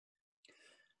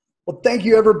Well, thank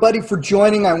you everybody for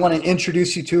joining. I want to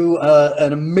introduce you to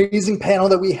an amazing panel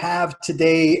that we have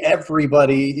today.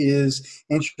 Everybody is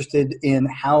interested in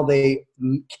how they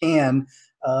can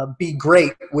be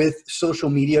great with social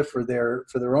media for their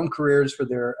own careers, for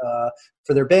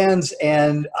their bands.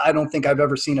 And I don't think I've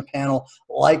ever seen a panel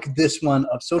like this one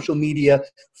of social media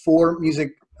for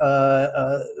music.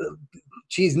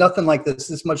 Geez, nothing like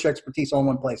this much expertise all in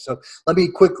one place. So let me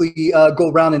quickly go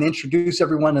around and introduce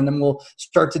everyone, and then we'll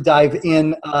start to dive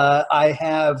in. I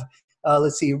have,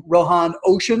 let's see, Rohan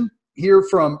Ocean here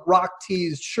from Rock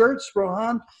Tease Shirts.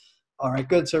 Rohan. All right,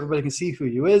 good. So everybody can see who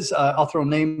you is. I'll throw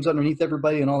names underneath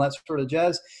everybody and all that sort of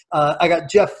jazz. I got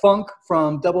Geoff Funk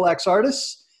from Double X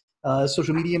Artists,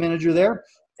 social media manager there.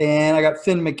 And I got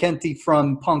Finn McKenty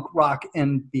from Punk Rock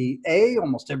NBA.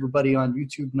 Almost everybody on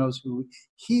YouTube knows who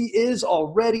he is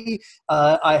already.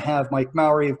 I have Mike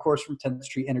Mowery, of course, from 10th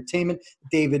Street Entertainment.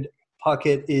 David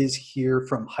Puckett is here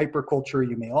from Hyperculture.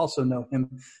 You may also know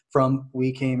him from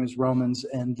We Came as Romans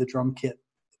and the drum kit,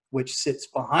 which sits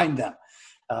behind them.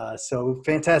 So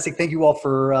fantastic. Thank you all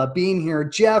for being here.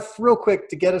 Geoff, real quick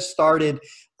to get us started.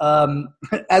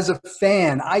 As a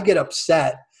fan, I get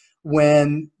upset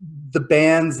when the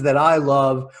bands that I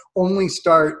love only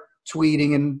start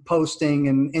tweeting and posting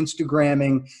and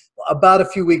Instagramming about a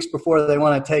few weeks before they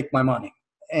want to take my money.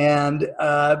 And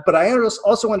but I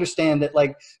also understand that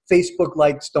like Facebook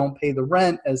likes don't pay the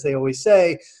rent, as they always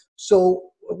say. So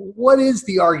what is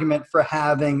the argument for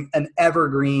having an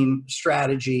evergreen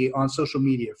strategy on social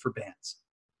media for bands?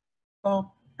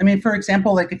 Well, I mean, for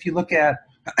example, like if you look at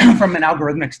from an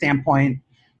algorithmic standpoint,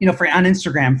 you know, on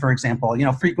Instagram, for example, you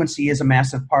know, frequency is a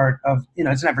massive part of, you know,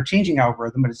 it's an ever-changing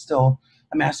algorithm, but it's still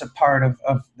a massive part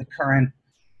of the current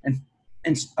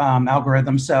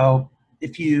algorithm. So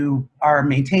if you are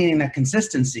maintaining that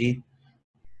consistency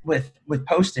with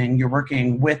posting, you're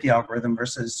working with the algorithm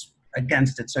versus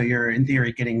against it. So you're, in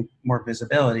theory, getting more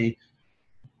visibility.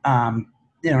 You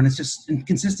know, and it's just, and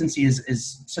consistency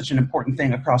is such an important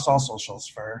thing across all socials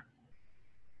for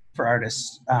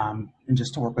artists, and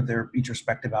just to work with their each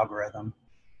respective algorithm.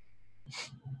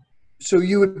 So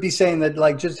you would be saying that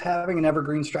like just having an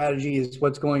evergreen strategy is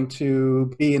what's going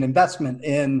to be an investment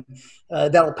in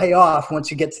that'll pay off once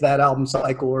you get to that album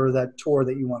cycle or that tour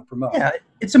that you want to promote. Yeah,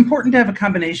 it's important to have a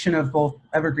combination of both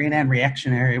evergreen and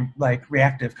reactionary, like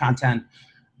reactive content.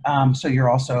 So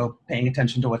you're also paying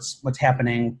attention to what's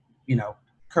happening, you know,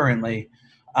 currently,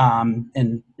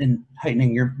 and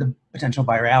heightening the potential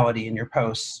virality in your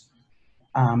posts.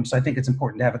 So I think it's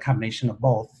important to have a combination of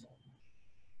both.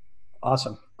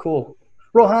 Awesome. Cool.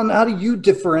 Rohan, how do you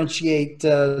differentiate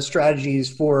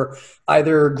strategies for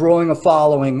either growing a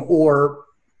following or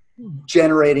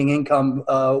generating income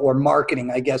or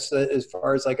marketing, I guess, as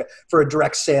far as like for a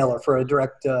direct sale or for a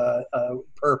direct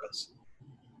purpose?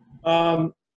 I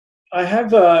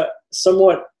have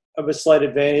somewhat of a slight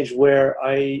advantage where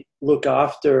I look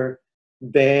after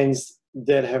bands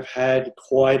that have had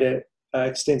quite a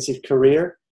extensive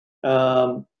career,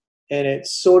 and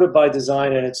it's sort of by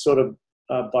design and it's sort of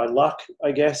by luck,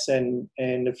 I guess, and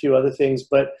a few other things.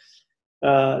 But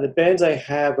the bands I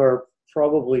have are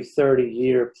probably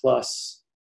 30-year plus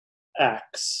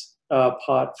acts,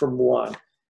 apart from one.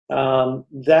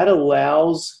 That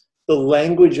allows the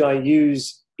language I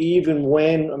use, even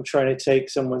when I'm trying to take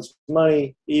someone's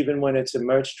money, even when it's a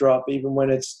merch drop, even when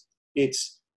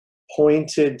it's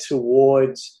pointed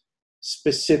towards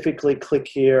specifically click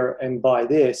here and buy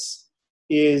this,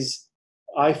 is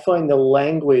I find the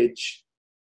language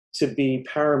to be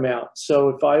paramount. So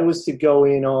if I was to go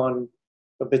in on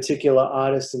a particular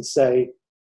artist and say,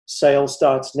 sale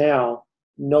starts now,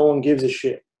 no one gives a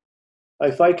shit.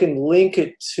 If I can link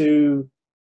it to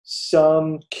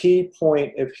some key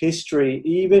point of history,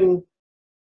 even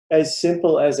as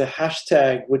simple as a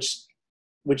hashtag, which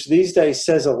these days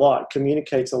says a lot,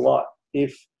 communicates a lot.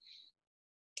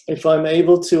 If I'm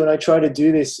able to, and I try to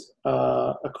do this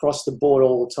across the board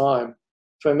all the time,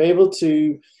 if I'm able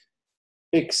to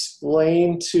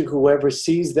explain to whoever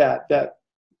sees that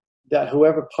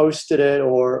whoever posted it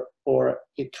or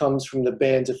it comes from the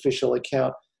band's official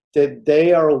account, that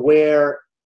they are aware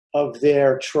of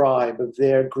their tribe, of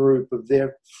their group, of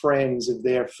their friends, of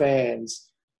their fans,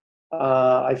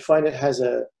 I find it has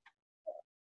a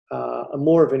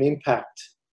more of an impact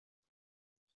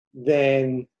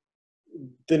than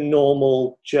the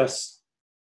normal just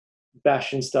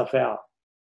bashing stuff out.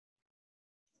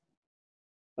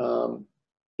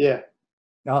 Yeah.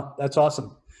 Oh, that's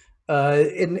awesome.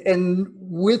 And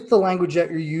with the language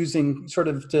that you're using, sort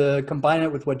of to combine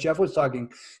it with what Geoff was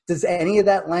talking, does any of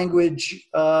that language,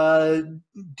 do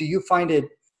you find it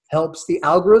helps the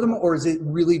algorithm, or is it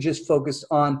really just focused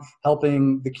on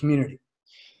helping the community?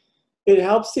 It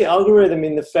helps the algorithm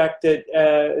in the fact that,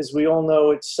 as we all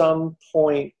know, at some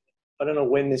point, I don't know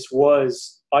when this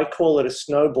was, I call it a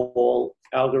snowball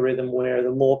algorithm, where the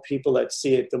more people that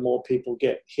see it, the more people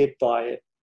get hit by it.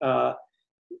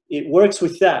 It works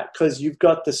with that because you've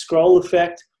got the scroll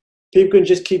effect. People can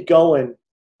just keep going.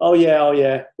 Oh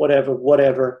yeah,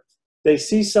 whatever. They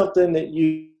see something that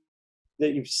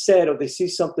you've said, or they see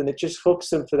something that just hooks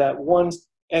them for that one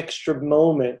extra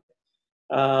moment.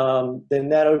 Then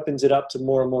that opens it up to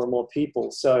more and more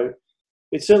people. So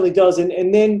it certainly does.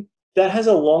 And then that has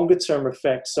a longer term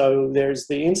effect. So there's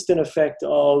the instant effect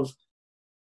of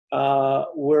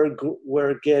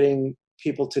we're getting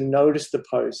people to notice the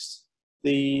post.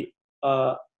 The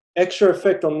extra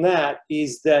effect on that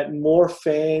is that more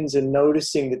fans are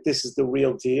noticing that this is the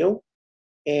real deal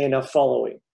and are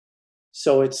following.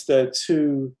 So it's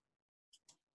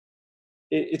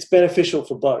it's beneficial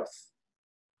for both.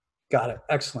 Got it.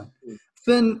 Excellent.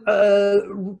 Finn,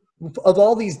 of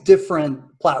all these different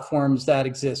platforms that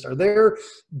exist, are there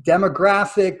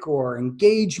demographic or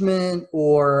engagement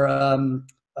or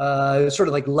sort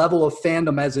of like level of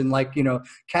fandom, as in like,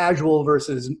 casual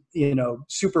versus,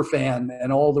 super fan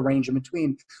and all the range in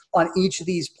between on each of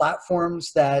these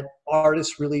platforms that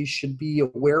artists really should be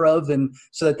aware of, and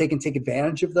so that they can take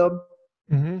advantage of them?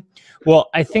 Mm-hmm. Well,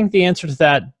 I think the answer to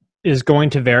that is going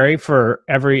to vary for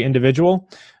every individual.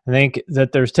 I think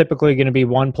that there's typically going to be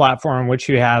one platform in which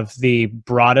you have the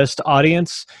broadest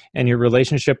audience, and your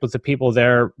relationship with the people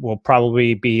there will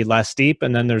probably be less deep.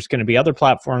 And then there's going to be other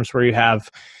platforms where you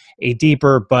have a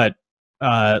deeper but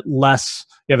less,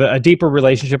 you have a deeper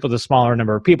relationship with a smaller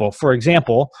number of people. For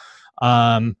example,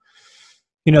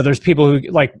 there's people who,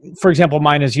 like, for example,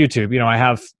 mine is YouTube. I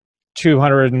have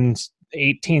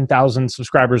 218,000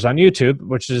 subscribers on YouTube,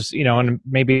 which is, and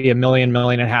maybe 1.5 million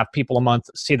people a month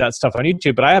see that stuff on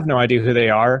YouTube, but I have no idea who they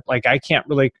are. Like, I can't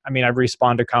really, I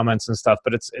respond to comments and stuff,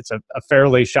 but it's a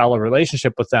fairly shallow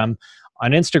relationship with them.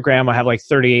 On Instagram, I have like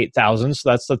 38,000. So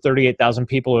that's the 38,000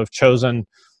 people who have chosen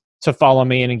to follow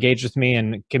me and engage with me,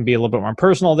 and can be a little bit more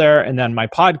personal there. And then my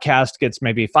podcast gets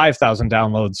maybe 5,000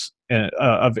 downloads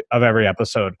of every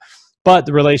episode. But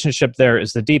the relationship there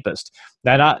is the deepest.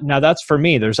 Now that's for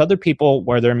me. There's other people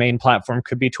where their main platform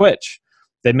could be Twitch.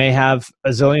 They may have a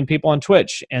zillion people on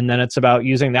Twitch, and then it's about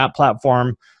using that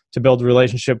platform to build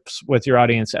relationships with your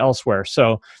audience elsewhere.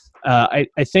 So I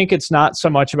think it's not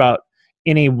so much about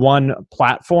any one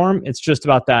platform. It's just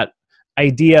about that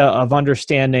idea of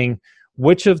understanding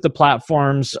which of the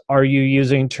platforms are you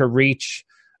using to reach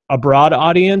a broad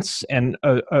audience and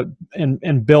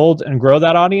build and grow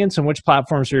that audience, and which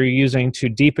platforms are you using to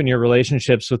deepen your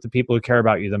relationships with the people who care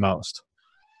about you the most.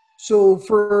 So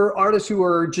for artists who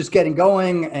are just getting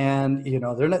going, and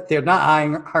they're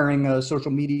not hiring a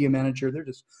social media manager, they're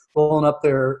just rolling up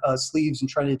their sleeves and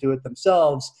trying to do it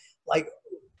themselves, like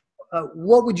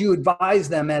what would you advise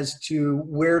them as to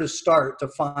where to start to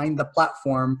find the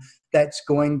platform that's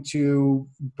going to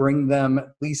bring them at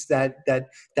least that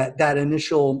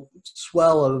initial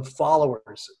swell of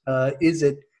followers? Is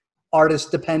it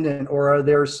artist dependent, or are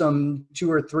there some 2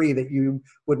 or 3 that you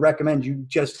would recommend you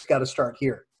just got to start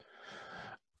here?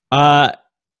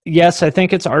 Yes, I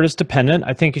think it's artist dependent.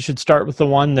 I think you should start with the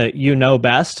one that you know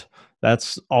best.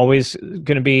 That's always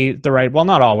going to be the right, well,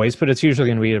 not always, but it's usually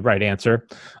going to be the right answer.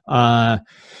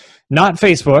 Not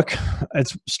Facebook.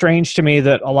 It's strange to me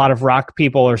that a lot of rock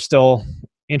people are still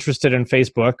interested in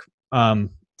Facebook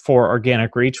for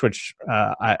organic reach, which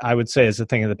I would say is a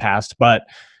thing of the past. But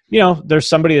there's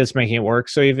somebody that's making it work,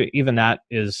 so even that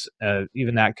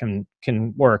can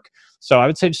work. So I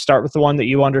would say just start with the one that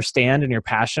you understand and you're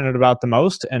passionate about the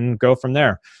most, and go from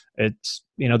there. It's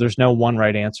there's no one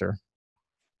right answer.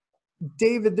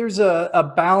 David, there's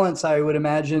a balance, I would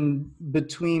imagine,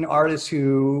 between artists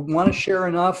who want to share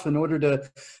enough in order to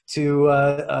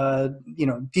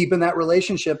deepen that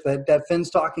relationship that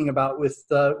Finn's talking about with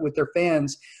their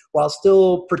fans, while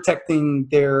still protecting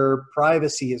their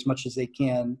privacy as much as they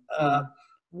can.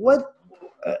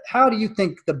 How do you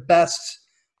think the best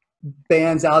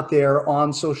bands out there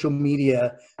on social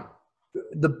media,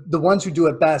 the ones who do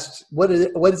it best, what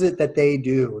is it that they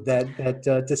do that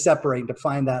to separate, to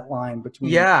find that line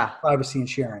between privacy and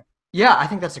sharing? Yeah, I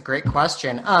think that's a great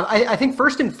question. I think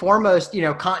first and foremost,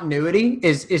 continuity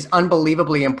is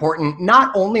unbelievably important,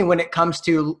 not only when it comes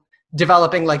to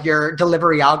developing like your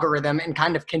delivery algorithm and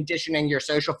kind of conditioning your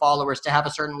social followers to have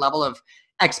a certain level of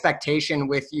expectation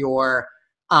with your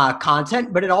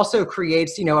content, but it also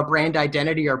creates, a brand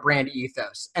identity or brand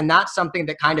ethos. And that's something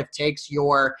that kind of takes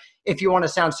your, if you want to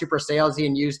sound super salesy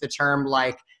and use the term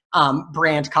like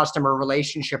brand customer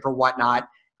relationship or whatnot,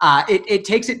 it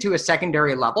takes it to a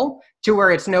secondary level to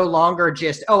where it's no longer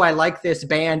just, oh, I like this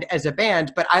band as a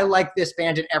band, but I like this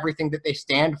band and everything that they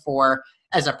stand for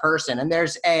as a person. And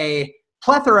there's a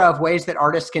plethora of ways that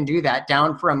artists can do that,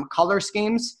 down from color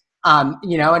schemes.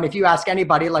 You know, and if you ask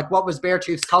anybody, like, what was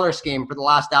Beartooth's color scheme for the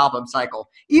last album cycle?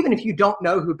 Even if you don't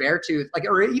know who Beartooth, like,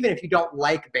 or even if you don't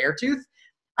like Beartooth,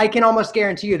 I can almost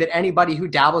guarantee you that anybody who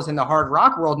dabbles in the hard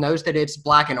rock world knows that it's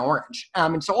black and orange.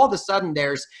 And so all of a sudden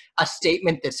there's a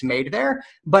statement that's made there,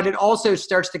 but it also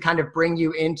starts to kind of bring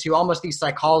you into almost the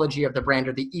psychology of the brand,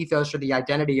 or the ethos or the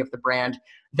identity of the brand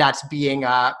that's being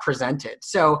presented.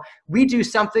 So we do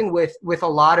something with a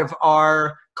lot of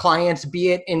our clients,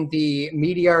 be it in the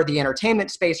media or the entertainment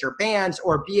space or bands,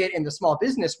 or be it in the small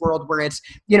business world, where it's,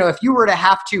 you know, if you were to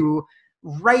have to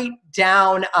write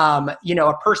down, you know,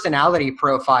 a personality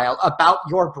profile about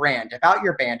your brand, about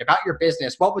your band, about your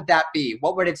business, what would that be?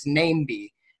 What would its name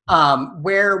be?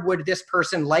 Where would this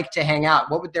person like to hang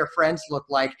out? What would their friends look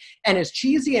like? And as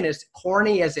cheesy and as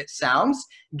corny as it sounds,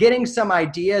 getting some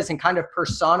ideas and kind of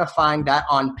personifying that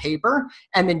on paper,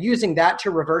 and then using that to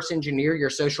reverse engineer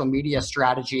your social media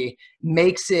strategy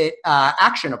makes it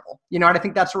actionable. You know, and I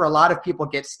think that's where a lot of people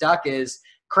get stuck is,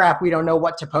 crap, we don't know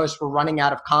what to post, we're running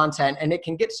out of content, and it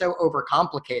can get so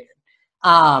overcomplicated.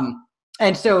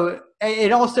 And so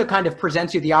it also kind of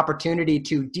presents you the opportunity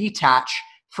to detach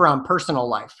from personal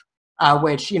life,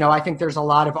 which, you know, I think there's a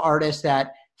lot of artists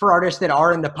that, for artists that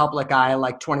are in the public eye,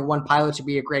 like 21 Pilots would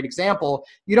be a great example,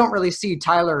 you don't really see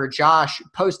Tyler or Josh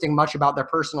posting much about their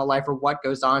personal life or what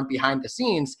goes on behind the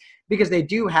scenes, because they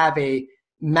do have a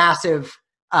massive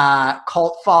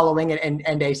cult following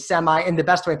and a semi, in the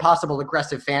best way possible,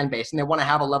 aggressive fan base, and they want to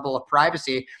have a level of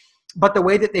privacy. But the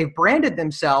way that they've branded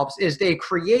themselves is they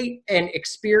create an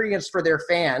experience for their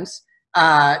fans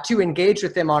to engage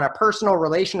with them on a personal,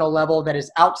 relational level that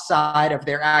is outside of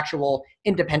their actual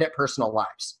independent personal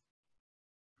lives.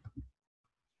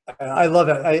 I love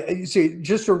it. I see.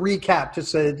 Just to recap,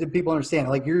 just so that people understand,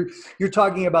 like you're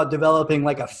talking about developing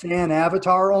like a fan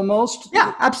avatar almost.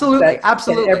 Yeah, absolutely,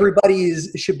 absolutely. That everybody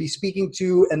should be speaking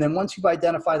to, and then once you've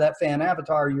identified that fan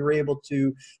avatar, you're able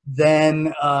to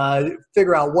then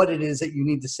figure out what it is that you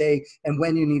need to say and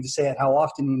when you need to say it, how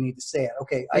often you need to say it.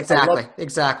 Okay, exactly,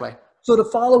 exactly. So to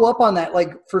follow up on that,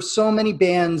 like for so many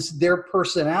bands, their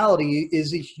personality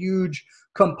is a huge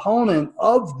component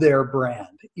of their brand,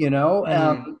 you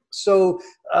know? So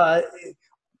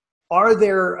are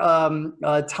there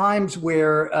times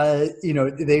where, you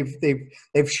know,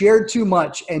 they've shared too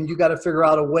much and you got to figure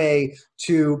out a way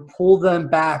to pull them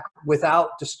back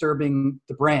without disturbing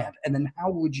the brand? And then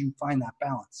how would you find that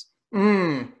balance?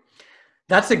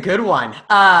 That's a good one.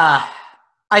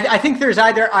 I think there's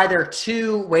either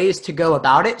two ways to go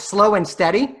about it: slow and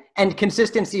steady, and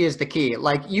consistency is the key.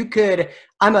 Like you could,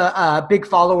 I'm a big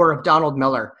follower of Donald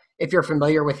Miller, if you're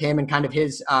familiar with him and kind of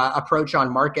his approach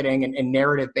on marketing and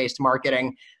narrative-based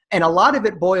marketing. And a lot of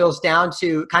it boils down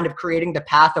to kind of creating the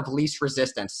path of least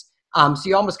resistance. So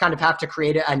you almost kind of have to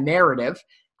create a narrative,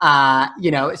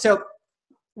 you know, so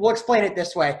we'll explain it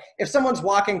this way. If someone's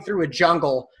walking through a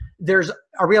jungle,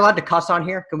 are we allowed to cuss on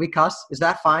here? Can we cuss? Is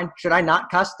that fine? Should I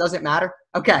not cuss? Does it matter?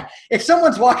 Okay. If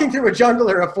someone's walking through a jungle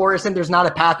or a forest and there's not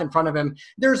a path in front of him,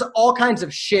 there's all kinds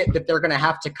of shit that they're going to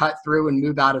have to cut through and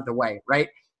move out of the way, right?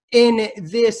 In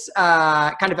this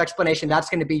kind of explanation, that's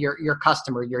going to be your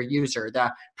customer, your user,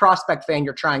 the prospect fan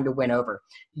you're trying to win over.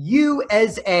 You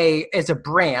as a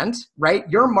brand, right?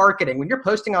 Your marketing, when you're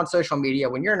posting on social media,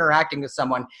 when you're interacting with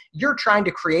someone, you're trying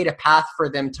to create a path for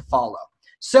them to follow.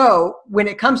 So when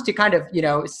it comes to kind of, you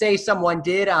know, say someone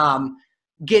did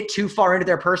get too far into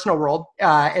their personal world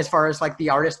as far as like the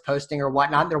artist posting or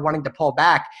whatnot, they're wanting to pull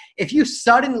back. If you're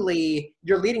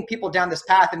leading people down this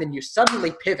path and then you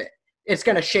suddenly pivot, it's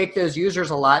going to shake those users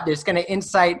a lot. It's going to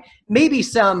incite maybe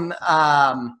some,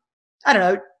 I don't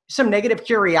know, some negative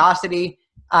curiosity.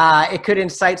 It could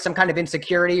incite some kind of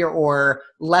insecurity or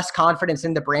less confidence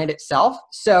in the brand itself.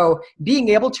 So being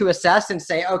able to assess and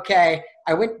say, okay,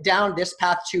 I went down this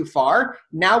path too far.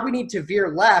 Now we need to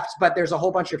veer left, but there's a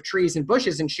whole bunch of trees and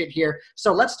bushes and shit here.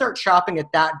 So let's start chopping at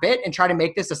that bit and try to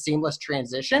make this a seamless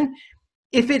transition.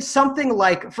 If it's something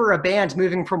like for a band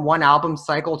moving from one album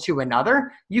cycle to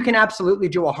another, you can absolutely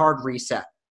do a hard reset.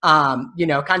 You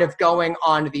know, kind of going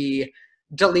on the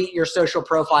delete your social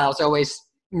profiles always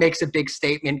makes a big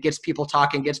statement, gets people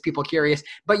talking, gets people curious,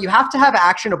 but you have to have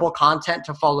actionable content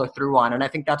to follow through on. And I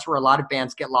think that's where a lot of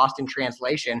bands get lost in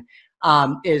translation,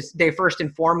 is they first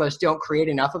and foremost don't create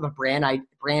enough of a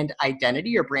brand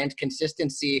identity or brand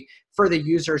consistency for the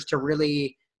users to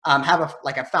really have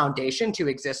a foundation to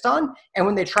exist on. And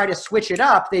when they try to switch it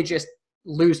up, they just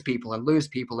lose people and lose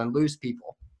people and lose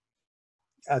people.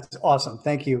 That's awesome.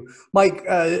 Thank you, Mike.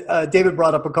 David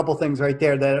brought up a couple things right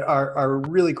there that are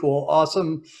really cool.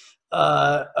 Awesome.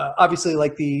 Obviously,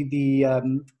 like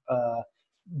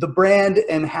the brand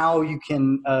and how you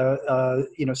can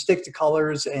stick to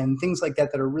colors and things like that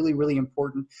are really, really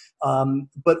important.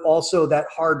 But also that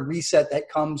hard reset that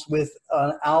comes with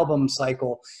an album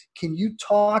cycle. Can you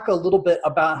talk a little bit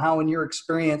about how, in your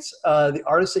experience, the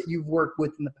artists that you've worked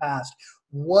with in the past,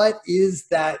 what is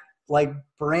that like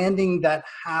branding that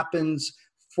happens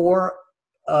for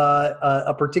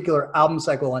a particular album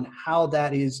cycle, and how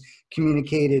that is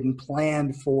communicated and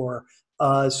planned for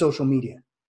social media?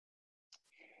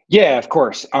 Yeah, of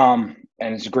course. And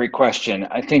it's a great question.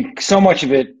 I think so much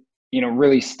of it,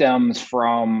 really stems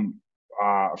from,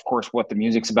 of course, what the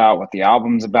music's about, what the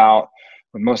album's about.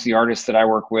 With most of the artists that I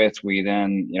work with, we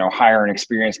then, hire an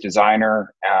experienced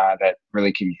designer that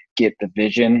really can get the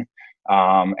vision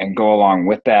and go along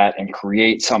with that and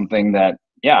create something that,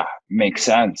 makes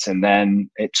sense. And then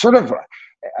it sort of,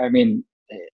 I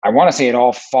want to say it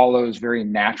all follows very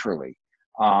naturally.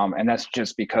 And that's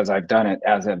just because I've done it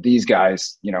as of these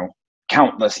guys,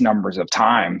 countless numbers of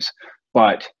times.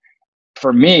 But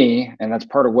for me, and that's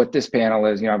part of what this panel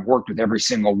is, I've worked with every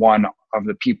single one of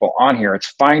the people on here.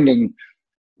 It's finding,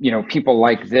 people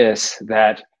like this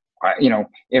that,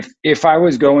 if I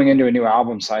was going into a new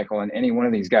album cycle and any one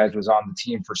of these guys was on the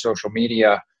team for social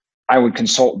media, I would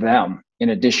consult them in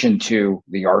addition to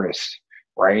the artist.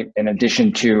 Right? In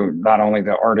addition to not only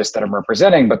the artists that I'm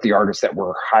representing, but the artists that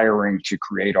we're hiring to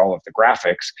create all of the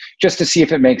graphics, just to see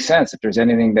if it makes sense, if there's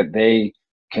anything that they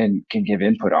can give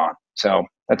input on. So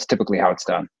that's typically how it's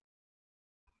done.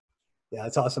 Yeah,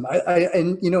 it's awesome.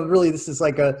 And really, this is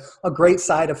like a great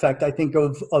side effect, I think,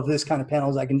 of this kind of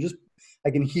panels. I can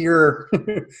hear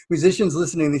musicians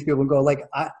listening to these people and go like,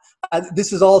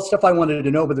 this is all stuff I wanted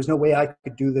to know, but there's no way I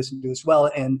could do this and do this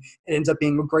well. And it ends up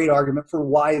being a great argument for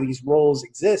why these roles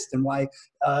exist and why,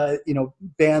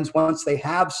 bands, once they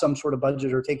have some sort of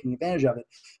budget, are taking advantage of it.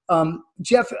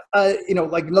 Geoff,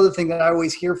 like another thing that I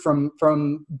always hear from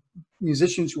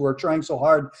musicians who are trying so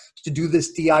hard to do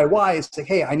this DIY is like,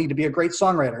 hey, I need to be a great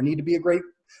songwriter. I need to be a great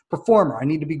performer. I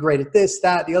need to be great at this,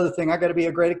 that, the other thing. I got to be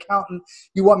a great accountant.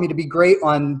 You want me to be great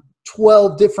on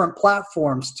 12 different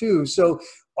platforms too. So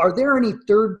are there any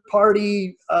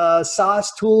third-party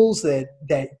SaaS tools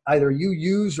that either you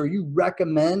use or you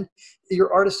recommend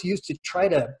your artists use to try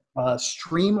to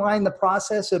streamline the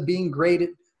process of being great at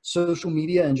social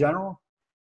media in general?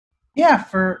 Yeah,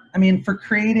 for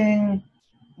creating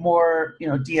more,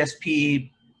 DSP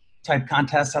type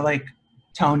contests, I like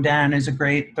ToneDen is a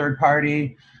great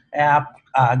third-party app.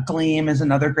 Gleam is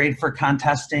another great for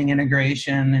contesting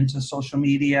integration into social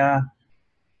media.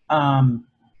 Like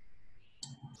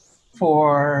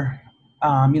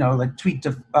tweet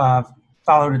to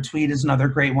follow to tweet is another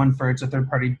great one it's a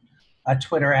third-party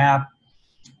Twitter app.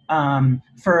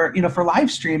 For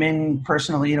live streaming,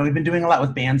 personally, we've been doing a lot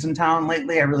with bands in town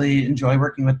lately. I really enjoy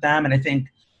working with them, and I think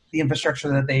the infrastructure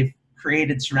that they've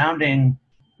created surrounding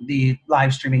the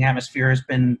live streaming atmosphere has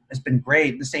been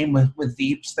great. The same with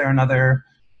Veeps. They're another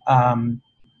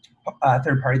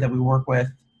third party that we work with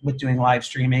doing live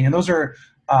streaming, and those are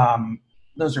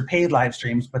paid live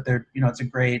streams, but they're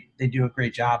they do a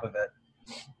great job of it,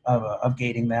 of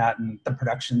gating that, and the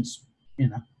productions, it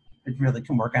really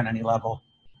can work on any level.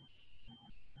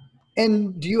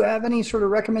 And do you have any sort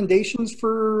of recommendations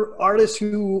for artists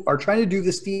who are trying to do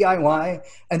this DIY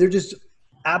and they're just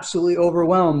absolutely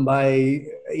overwhelmed by,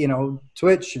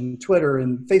 Twitch and Twitter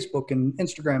and Facebook and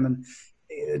Instagram and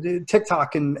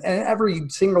TikTok and every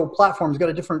single platform's got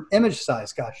a different image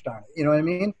size, gosh darn it. You know what I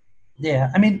mean?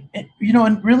 Yeah. And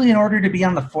really in order to be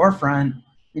on the forefront,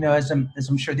 as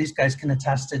I'm sure these guys can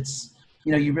attest, it's,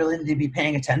 you really need to be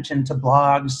paying attention to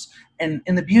blogs. And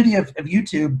the beauty of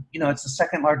YouTube, it's the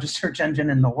second largest search engine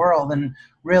in the world. And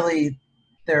really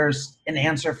there's an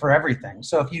answer for everything.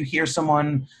 So if you hear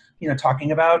someone,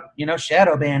 talking about,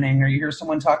 shadow banning, or you hear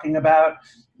someone talking about,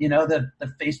 the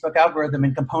Facebook algorithm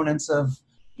and components of,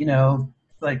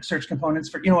 like search components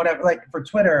for, whatever, like for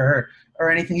Twitter or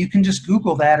anything, you can just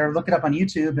Google that or look it up on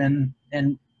YouTube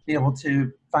and be able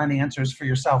to find the answers for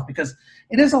yourself, because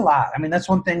it is a lot. That's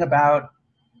one thing about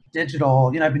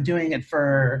digital. I've been doing it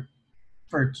for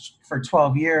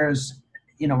 12 years,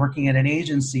 working at an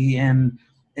agency, and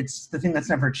it's the thing that's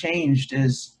never changed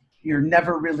is you're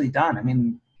never really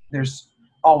done. There's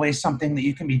always something that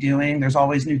you can be doing. There's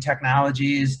always new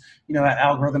technologies.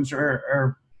 Algorithms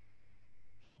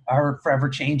are forever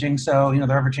changing. So,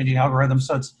 they're ever changing algorithms.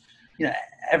 So it's,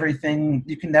 everything,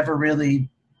 you can never really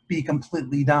be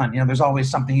completely done. There's always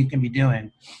something you can be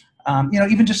doing.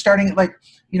 Even just starting at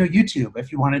YouTube,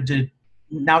 if you wanted to,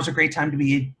 now's a great time to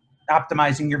be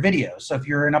optimizing your videos. So if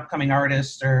you're an upcoming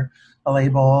artist or a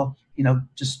label,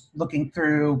 just looking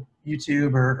through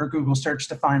YouTube or Google search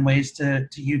to find ways to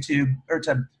YouTube or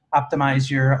to optimize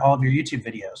all of your YouTube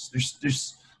videos.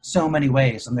 There's so many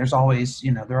ways, and there's always,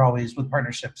 they're always with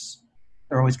partnerships.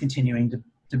 They're always continuing to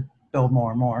build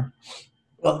more and more.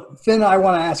 Well, Finn, I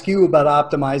want to ask you about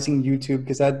optimizing YouTube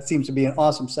because that seems to be an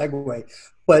awesome segue.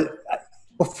 But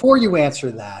before you answer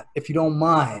that, if you don't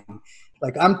mind,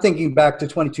 I'm thinking back to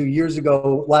 22 years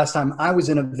ago, last time I was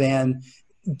in a van,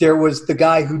 there was the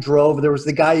guy who drove, there was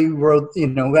the guy who wrote,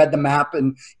 who had the map.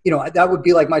 And, that would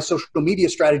be like my social media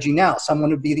strategy now.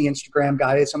 Someone would be the Instagram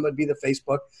guy, someone would be the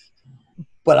Facebook.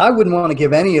 But I wouldn't want to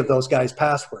give any of those guys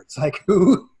passwords. What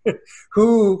do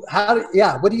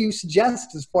you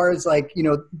suggest as far as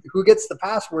who gets the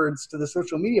passwords to the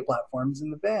social media platforms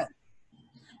in the van?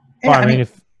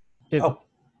 Well,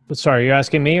 sorry, you're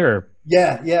asking me or?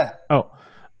 Yeah. Oh,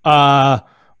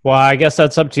 well, I guess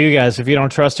that's up to you guys. If you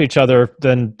don't trust each other,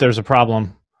 then there's a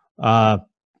problem. That's,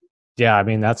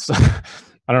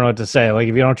 I don't know what to say.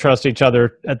 If you don't trust each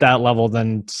other at that level,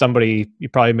 then you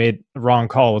probably made the wrong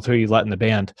call with who you let in the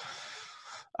band.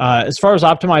 As far as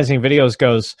optimizing videos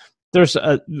goes, there's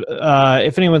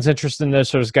if anyone's interested in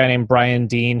this, there's a guy named Brian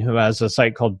Dean who has a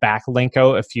site called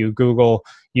Backlinko. If you Google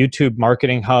YouTube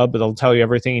Marketing Hub, it'll tell you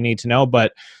everything you need to know.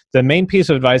 But the main piece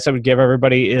of advice I would give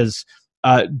everybody is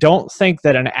don't think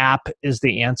that an app is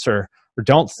the answer, or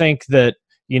don't think that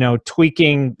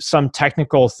tweaking some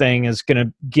technical thing is going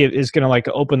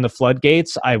to open the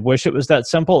floodgates. I wish it was that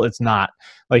simple. It's not.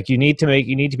 You need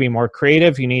to be more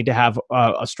creative. You need to have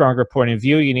a stronger point of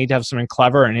view. You need to have something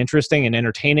clever and interesting and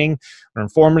entertaining or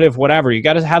informative, whatever. You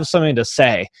got to have something to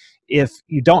say. If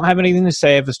you don't have anything to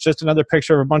say, if it's just another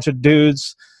picture of a bunch of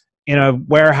dudes in a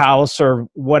warehouse or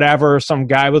whatever, some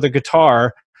guy with a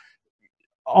guitar,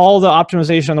 all the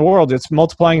optimization in the world, it's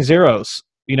multiplying zeros.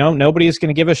 Nobody is going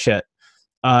to give a shit.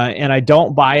 And I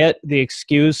don't buy it. The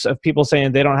excuse of people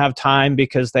saying they don't have time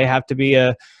because they have to be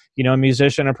a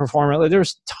musician, a performer.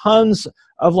 There's tons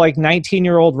of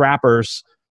 19-year-old rappers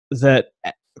that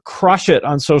crush it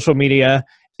on social media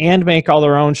and make all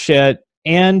their own shit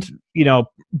and,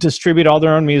 distribute all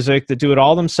their own music, that do it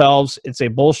all themselves. It's a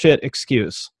bullshit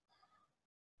excuse.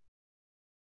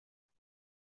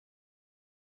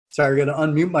 Sorry, I got to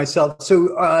unmute myself. So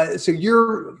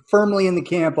you're firmly in the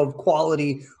camp of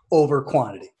quality over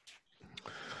quantity.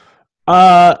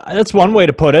 That's one way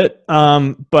to put it.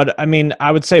 But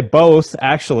I would say both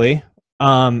actually.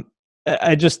 You're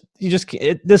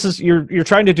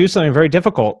trying to do something very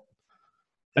difficult.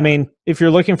 If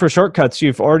you're looking for shortcuts,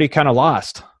 you've already kind of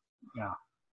lost.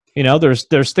 Yeah.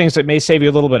 There's things that may save you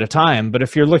a little bit of time, but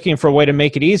if you're looking for a way to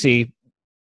make it easy,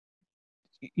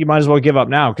 you might as well give up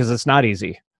now because it's not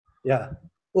easy. Yeah.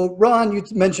 Well, Ron, you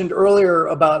mentioned earlier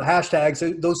about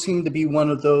hashtags. Those seem to be one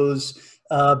of those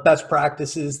best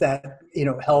practices that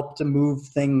help to move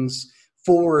things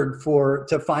forward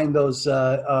to find those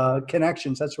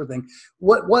connections, that sort of thing.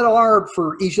 What are,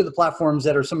 for each of the platforms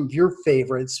that are some of your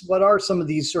favorites, what are some of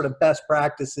these sort of best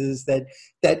practices that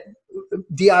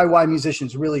DIY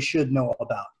musicians really should know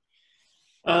about?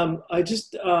 I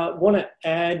just want to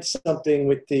add something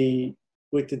with the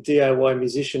DIY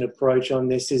musician approach on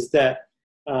this, is that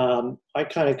I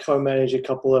kind of co-manage a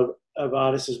couple of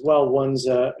artists as well. One's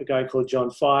a guy called John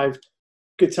Five,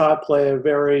 guitar player,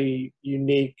 very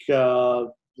unique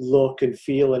look and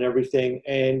feel and everything.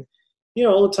 And,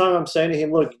 all the time I'm saying to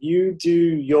him, look, you do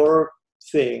your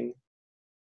thing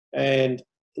and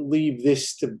leave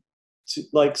this to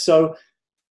so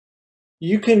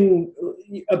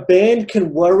a band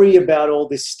can worry about all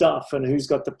this stuff and who's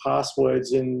got the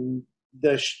passwords and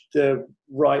the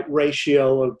right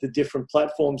ratio of the different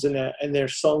platforms, and their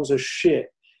songs are shit.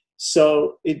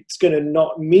 So it's going to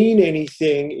not mean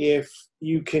anything if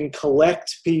you can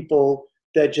collect people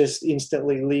that just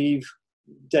instantly leave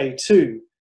day two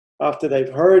after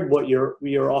they've heard what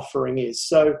your offering is.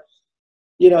 So,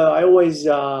 I always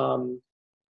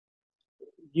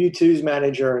U2's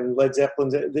manager and Led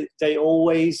Zeppelin's, they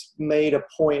always made a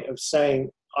point of saying,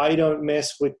 I don't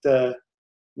mess with the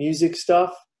music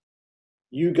stuff.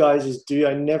 You guys just do.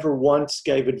 I never once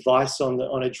gave advice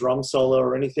on a drum solo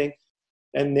or anything.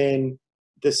 And then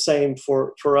the same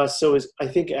for us. So I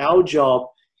think our job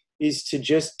is to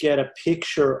just get a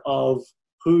picture of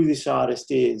who this artist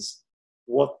is,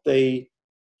 what they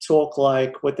talk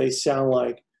like, what they sound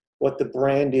like, what the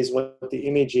brand is, what the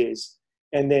image is.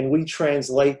 And then we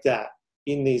translate that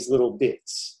in these little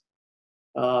bits.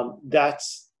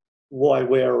 That's why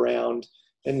we're around,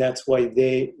 and that's why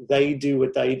they do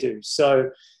what they do. So,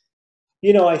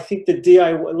 you know, I think the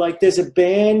DIY, like there's a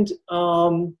band,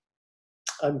 I'm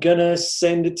going to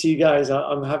send it to you guys.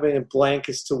 I'm having a blank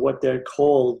as to what they're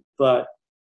called, but,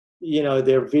 you know,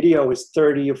 their video is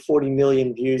 30 or 40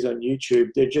 million views on YouTube.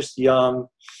 They're just young,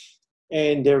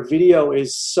 and their video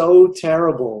is so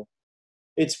terrible.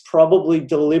 It's probably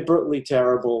deliberately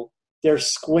terrible. They're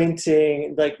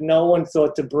squinting, like no one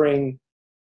thought to bring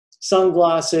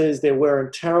sunglasses. They're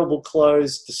wearing terrible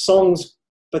clothes.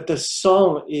 But the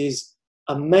song is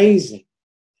amazing.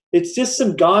 It's just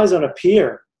some guys on a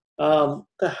pier. What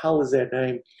the hell is their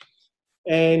name?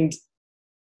 And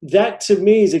that to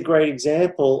me is a great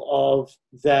example of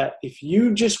that. If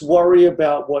you just worry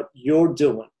about what you're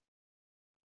doing,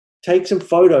 take some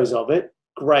photos of it,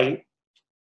 great.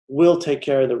 We'll take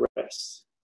care of the rest.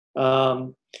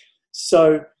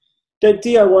 So that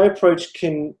DIY approach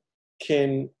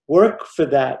can work for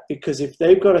that, because if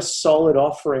they've got a solid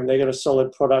offering, they've got a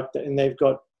solid product, and they've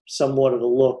got somewhat of a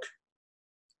look,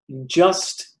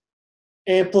 just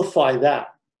amplify that,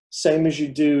 same as you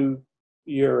do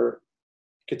your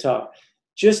guitar.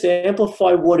 Just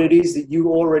amplify what it is that you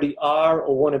already are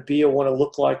or want to be or want to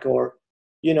look like, or,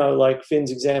 you know, like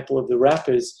Finn's example of the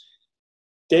rappers,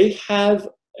 they have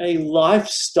a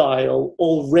lifestyle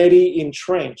already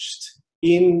entrenched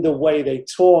in the way they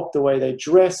talk, the way they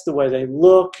dress, the way they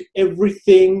look.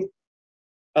 Everything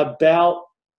about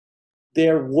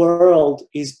their world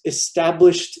is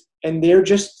established, and they're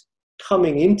just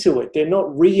coming into it. They're not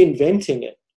reinventing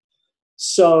it.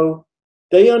 So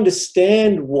they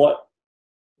understand what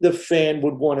the fan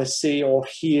would want to see or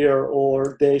hear,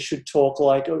 or they should talk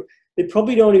like. Or they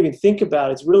probably don't even think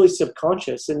about it. It's really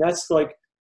subconscious. And that's like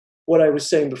what I was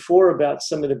saying before about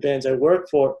some of the bands I work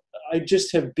for. I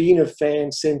just have been a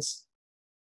fan since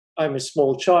I'm a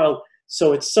small child.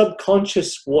 So it's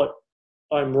subconscious what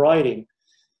I'm writing.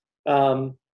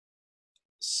 So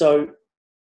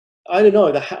I don't know,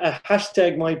 a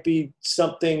hashtag might be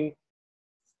something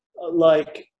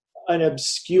like an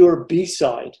obscure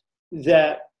B-side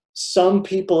that some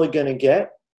people are going to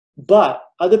get, but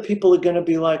other people are going to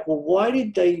be like, well, why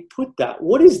did they put that?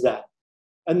 What is that?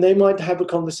 And they might have a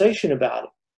conversation about it.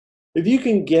 If you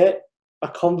can get a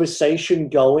conversation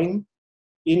going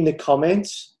in the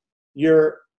comments,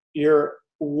 you're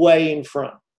way in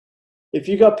front. If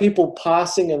you got people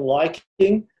passing and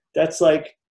liking, that's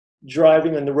like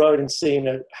driving on the road and seeing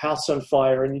a house on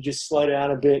fire, and you just slow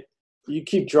down a bit. You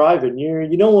keep driving.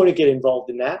 You don't want to get involved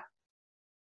in that.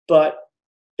 But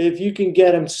if you can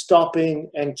get them stopping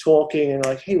and talking and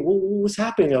like, hey, what's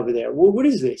happening over there? What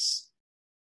is this?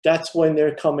 That's when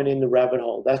they're coming in the rabbit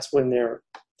hole. That's when they're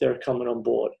coming on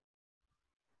board.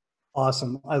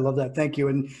 Awesome. I love that. Thank you.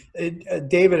 And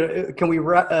David, can we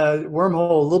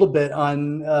wormhole a little bit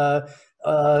on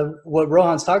what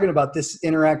Rohan's talking about, this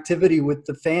interactivity with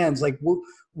the fans? Like,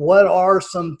 what are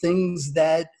some things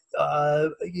that,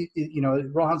 you know,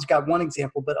 Rohan's got one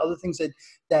example, but other things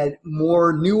that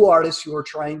more new artists who are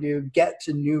trying to get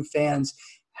to new fans,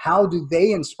 how do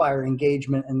they inspire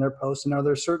engagement in their posts? And are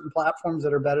there certain platforms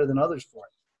that are better than others for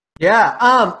it?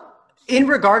 Yeah. In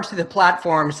regards to the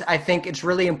platforms, I think it's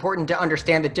really important to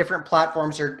understand that different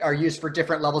platforms are used for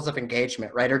different levels of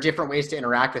engagement, right? Or different ways to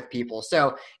interact with people.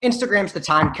 So Instagram's the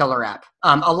time killer app.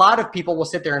 A lot of people will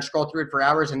sit there and scroll through it for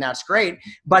hours, and that's great.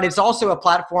 But it's also a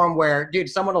platform where, dude,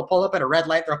 someone will pull up at a red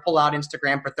light, they'll pull out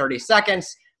Instagram for 30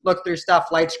 seconds, look through stuff,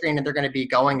 light screen, and they're going to be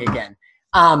going again.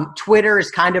 Twitter is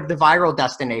kind of the viral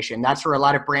destination. That's where a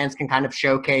lot of brands can kind of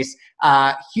showcase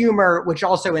humor, which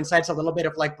also incites a little bit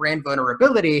of like brand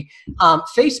vulnerability.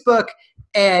 Facebook,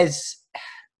 as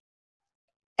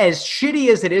shitty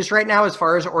as it is right now as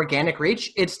far as organic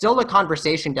reach, it's still a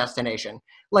conversation destination.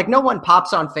 Like, no one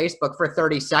pops on Facebook for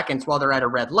 30 seconds while they're at a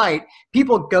red light.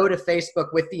 People go to Facebook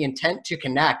with the intent to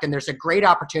connect, and there's a great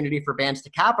opportunity for bands to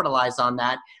capitalize on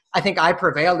that. I think I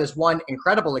Prevail is one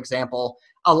incredible example.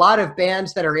 A lot of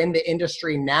bands that are in the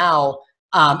industry now,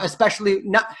 especially,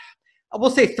 I will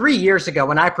say 3 years ago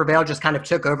when I Prevail just kind of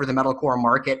took over the metalcore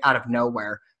market out of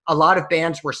nowhere, a lot of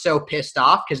bands were so pissed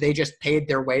off because they just paid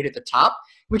their way to the top,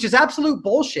 which is absolute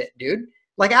bullshit, dude.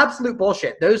 Like, absolute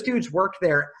bullshit. Those dudes worked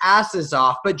their asses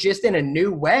off, but just in a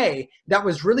new way that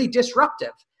was really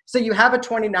disruptive. So you have a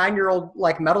 29-year-old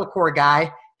like metalcore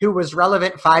guy who was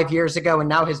relevant 5 years ago, and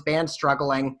now his band's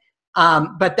struggling.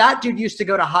 But that dude used to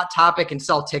go to Hot Topic and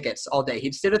sell tickets all day.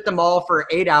 He'd sit at the mall for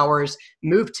 8 hours,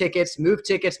 move tickets,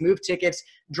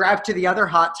 drive to the other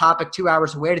Hot Topic 2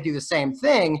 hours away to do the same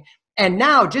thing. And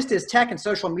now, just as tech and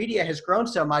social media has grown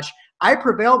so much, I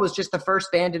Prevail was just the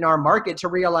first band in our market to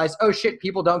realize, oh shit,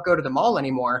 people don't go to the mall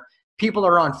anymore. People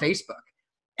are on Facebook.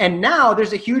 And now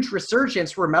there's a huge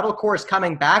resurgence where metalcore is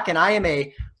coming back. And I am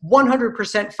a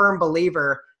 100% firm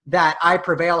believer that I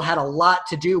Prevail had a lot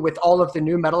to do with all of the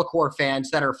new metalcore fans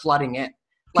that are flooding in.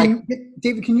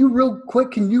 David, can you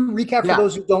recap for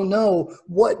those who don't know,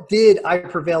 what did I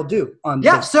Prevail do on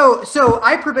this? So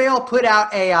I Prevail put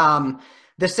out a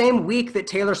the same week that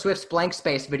Taylor Swift's Blank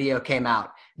Space video came out.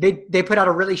 They put out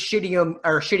a really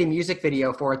shitty music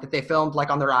video for it that they filmed like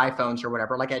on their iPhones or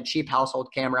whatever, like a cheap household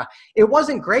camera. It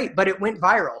wasn't great, but it went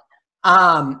viral.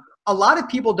 A lot of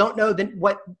people don't know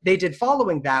what they did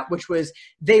following that, which was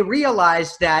they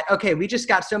realized that, okay, we just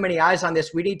got so many eyes on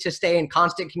this. We need to stay in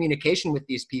constant communication with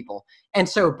these people. And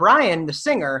so Brian, the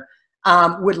singer,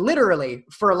 would literally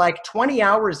for like 20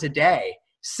 hours a day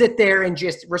sit there and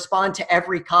just respond to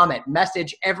every comment,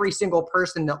 message every single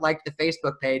person that liked the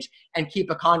Facebook page, and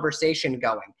keep a conversation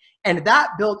going. And that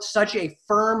built such a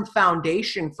firm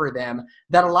foundation for them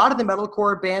that a lot of the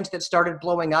metalcore bands that started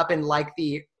blowing up in like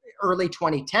the early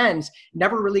 2010s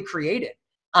never really created.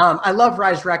 I love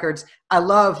Rise Records. I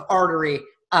love Artery.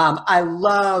 I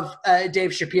love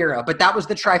Dave Shapiro, but that was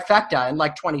the trifecta in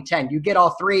like 2010. You get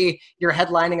all three, you're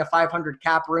headlining a 500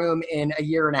 cap room in a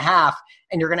year and a half,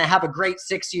 and you're going to have a great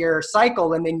 6-year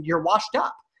cycle, and then you're washed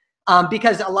up.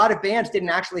 Because a lot of bands didn't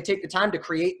actually take the time to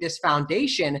create this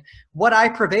foundation. What I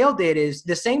Prevail did is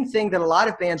the same thing that a lot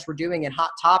of bands were doing in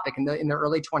Hot Topic in the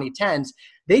early 2010s.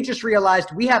 They just realized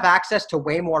we have access to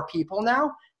way more people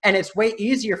now, and it's way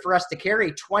easier for us to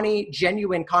carry 20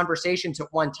 genuine conversations at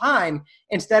one time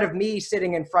instead of me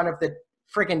sitting in front of the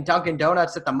freaking Dunkin'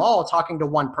 Donuts at the mall talking to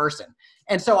one person.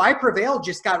 And so I Prevail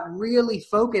just got really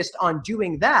focused on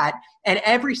doing that. And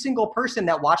every single person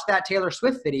that watched that Taylor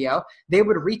Swift video, they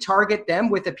would retarget them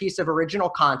with a piece of original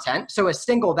content. So a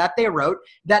single that they wrote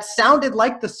that sounded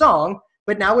like the song,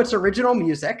 but now it's original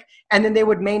music. And then they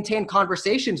would maintain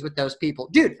conversations with those people.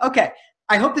 Dude, okay.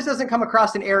 I hope this doesn't come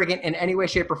across as arrogant in any way,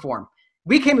 shape, or form.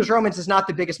 We Came as Romans is not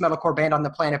the biggest metalcore band on the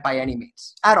planet by any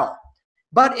means, at all.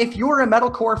 But if you're a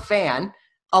metalcore fan,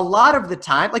 a lot of the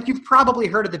time, like you've probably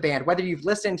heard of the band, whether you've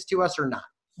listened to us or not.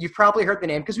 You've probably heard the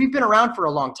name because we've been around for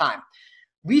a long time.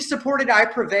 We supported I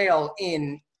Prevail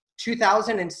in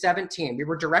 2017. We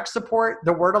were direct support.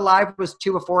 The Word Alive was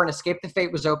 2 of 4 and Escape the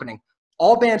Fate was opening.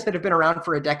 All bands that have been around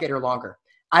for a decade or longer.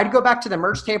 I'd go back to the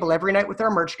merch table every night with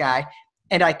our merch guy.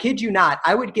 And I kid you not,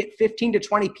 I would get 15 to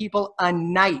 20 people a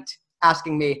night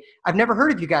asking me, I've never heard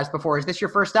of you guys before. Is this your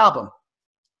first album?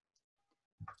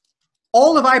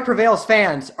 All of I Prevail's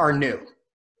fans are new,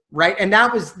 right? And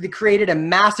that created a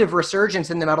massive resurgence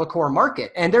in the metalcore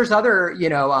market. And there's other,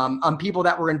 people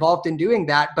that were involved in doing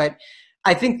that. But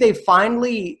I think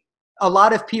a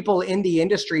lot of people in the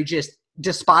industry just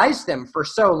despised them for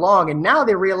so long, and now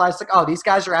they realize like, oh, these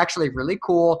guys are actually really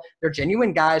cool. They're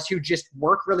genuine guys who just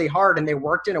work really hard, and they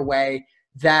worked in a way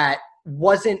that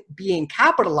wasn't being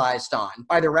capitalized on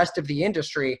by the rest of the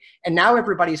industry, and now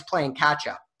everybody's playing catch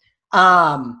up.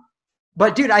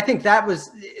 But dude, I think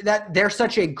that they're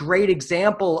such a great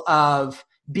example of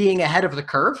being ahead of the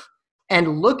curve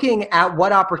and looking at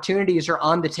what opportunities are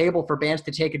on the table for bands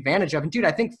to take advantage of. And dude,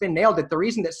 I think Finn nailed it. The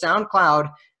reason that SoundCloud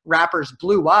rappers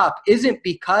blew up isn't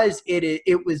because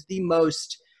it was the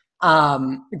most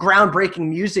groundbreaking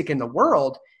music in the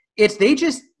world. It's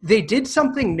they did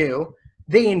something new.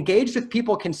 They engaged with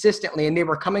people consistently, and they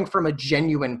were coming from a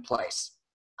genuine place.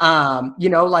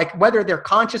 Like whether they're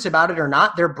conscious about it or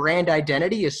not, their brand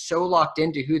identity is so locked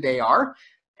into who they are,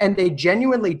 and they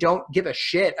genuinely don't give a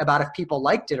shit about if people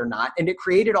liked it or not. And it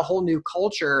created a whole new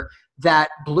culture that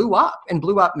blew up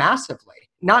massively.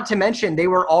 Not to mention they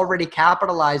were already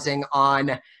capitalizing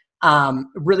on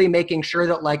really making sure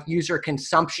that like user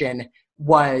consumption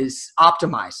was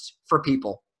optimized for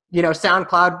people.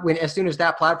 SoundCloud, as soon as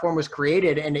that platform was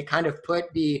created and it kind of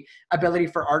put the ability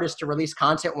for artists to release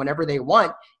content whenever they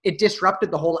want, it disrupted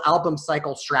the whole album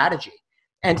cycle strategy.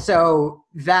 And so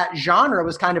that genre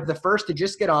was kind of the first to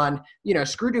just get on,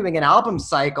 screw doing an album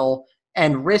cycle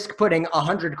and risk putting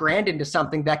 $100,000 into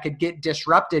something that could get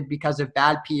disrupted because of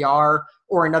bad PR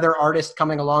or another artist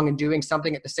coming along and doing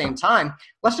something at the same time.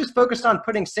 Let's just focus on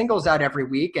putting singles out every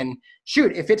week, and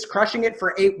shoot, if it's crushing it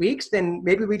for 8 weeks, then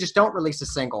maybe we just don't release a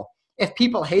single. If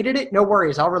people hated it, no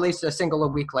worries, I'll release a single a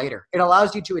week later. It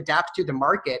allows you to adapt to the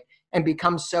market and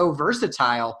become so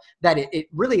versatile that it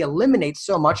really eliminates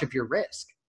so much of your risk.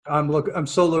 I'm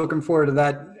so looking forward to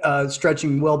that,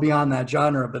 stretching well beyond that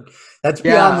genre, but that's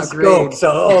beyond the scope. So,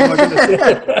 oh my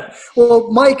goodness.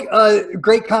 Well, Mike,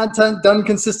 great content done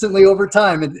consistently over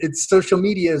time. It's social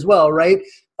media as well, right?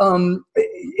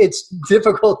 it's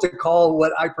difficult to call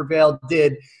what I Prevail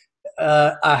did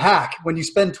a hack. When you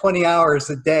spend 20 hours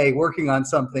a day working on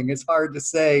something, it's hard to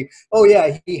say, oh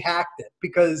yeah, he hacked it,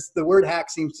 because the word hack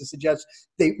seems to suggest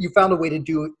that you found a way to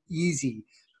do it easy.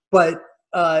 But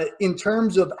in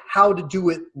terms of how to do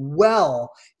it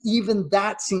well, even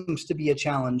that seems to be a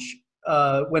challenge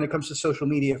when it comes to social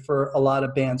media for a lot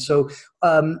of bands. So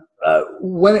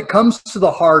when it comes to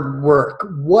the hard work,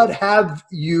 what have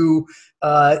you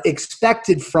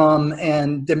expected from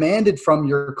and demanded from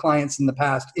your clients in the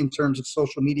past in terms of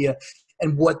social media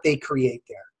and what they create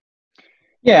there?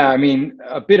 Yeah, I mean,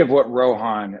 a bit of what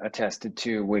Rohan attested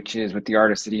to, which is with the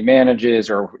artists that he manages,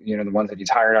 or the ones that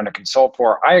he's hired on to consult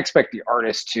for, I expect the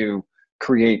artist to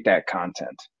create that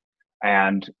content.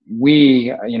 And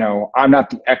I'm not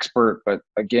the expert, but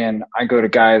again, I go to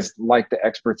guys like the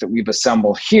experts that we've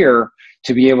assembled here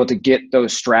to be able to get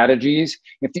those strategies.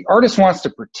 If the artist wants to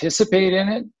participate in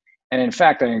it, and in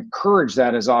fact, I encourage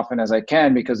that as often as I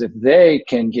can, because if they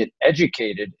can get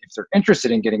educated, if they're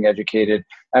interested in getting educated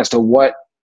as to what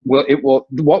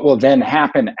will then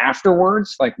happen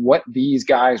afterwards, like what these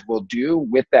guys will do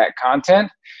with that content,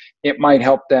 it might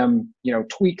help them,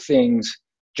 tweak things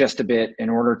just a bit in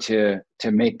order to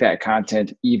make that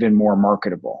content even more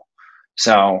marketable.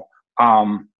 So,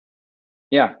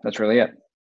 yeah, that's really it.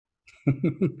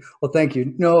 Well, thank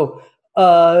you. No,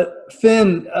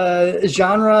 Finn,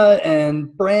 genre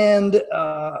and brand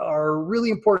are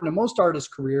really important in most artists'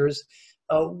 careers.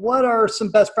 What are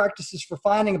some best practices for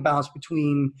finding a balance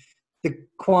between the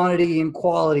quantity and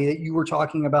quality that you were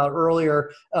talking about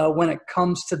earlier when it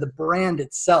comes to the brand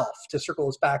itself, to circle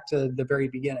us back to the very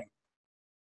beginning?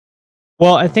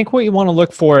 Well, I think what you want to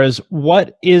look for is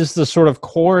what is the sort of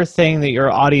core thing that your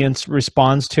audience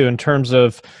responds to in terms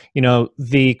of,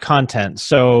 the content.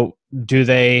 So do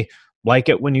they like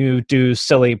it when you do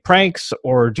silly pranks,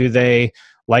 or do they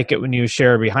like it when you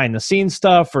share behind the scenes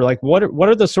stuff, or like what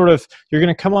are the sort of, you're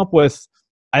going to come up with,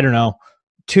 I don't know,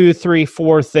 2, 3,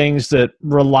 4 things that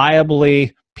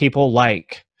reliably people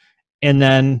like. And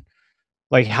then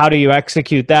like, how do you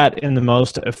execute that in the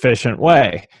most efficient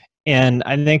way? And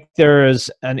I think there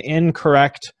is an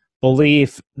incorrect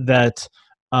belief that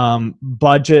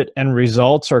budget and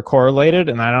results are correlated.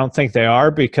 And I don't think they are,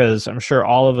 because I'm sure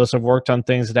all of us have worked on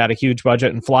things that had a huge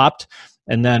budget and flopped.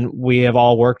 And then we have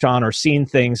all worked on or seen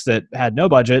things that had no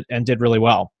budget and did really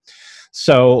well.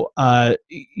 So,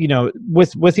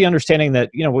 with the understanding that,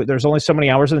 there's only so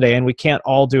many hours in the day and we can't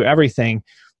all do everything,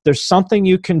 there's something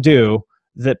you can do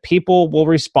that people will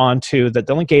respond to, that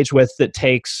they'll engage with, that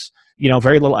takes,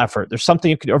 very little effort. There's something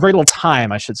you can, or very little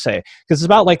time, I should say, because it's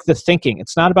about like the thinking.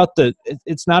 It's not about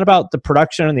the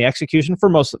production and the execution for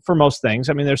most things.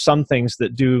 I mean, there's some things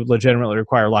that do legitimately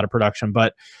require a lot of production,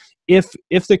 but if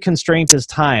the constraint is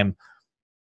time,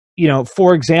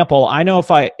 for example, I know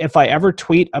if I ever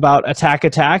tweet about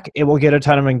attack, it will get a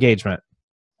ton of engagement.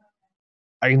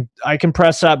 I can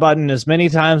press that button as many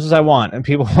times as I want, and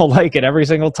people will like it every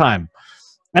single time.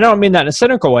 I don't mean that in a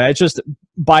cynical way. I just,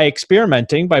 by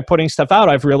experimenting, by putting stuff out,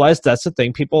 I've realized that's the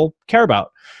thing people care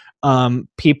about.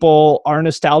 People are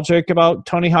nostalgic about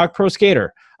Tony Hawk Pro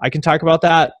Skater. I can talk about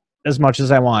that as much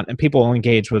as I want, and people will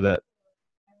engage with it.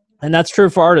 And that's true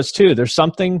for artists too. There's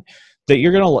something that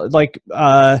you're going to like,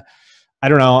 I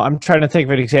don't know, I'm trying to think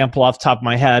of an example off the top of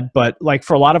my head, but like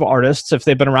for a lot of artists, if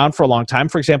they've been around for a long time,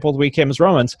 for example, the We Came as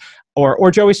Romans,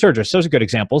 or Joey Sturgis, those are good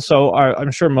examples. So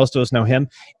I'm sure most of us know him.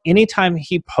 Anytime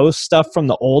he posts stuff from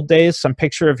the old days, some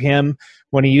picture of him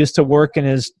when he used to work in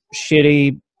his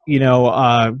shitty,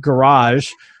 garage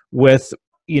with,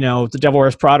 the Devil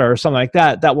Wears Prada or something like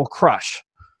that, that will crush.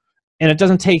 And it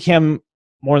doesn't take him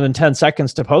more than 10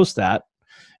 seconds to post that.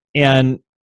 And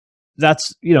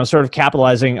that's, sort of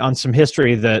capitalizing on some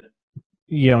history that,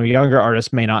 younger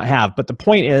artists may not have. But the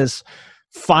point is,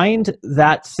 find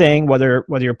that thing, whether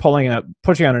you're pushing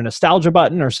on a nostalgia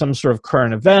button or some sort of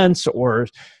current events, or,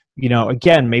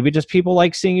 again, maybe just people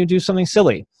like seeing you do something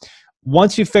silly.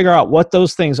 Once you figure out what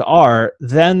those things are,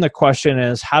 then the question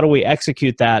is, how do we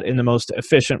execute that in the most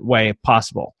efficient way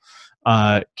possible?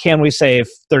 Can we save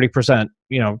 30%?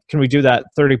 Can we do that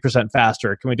 30%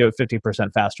 faster? Can we do it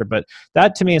 50% faster? But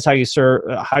that to me is how you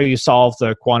solve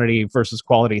the quantity versus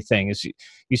quality thing. Is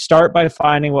you start by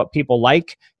finding what people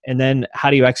like, and then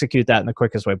how do you execute that in the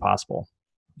quickest way possible?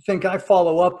 Finn, can I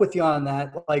follow up with you on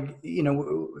that? Like,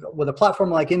 with a platform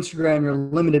like Instagram, you're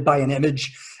limited by an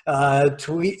image.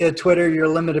 Twitter, you're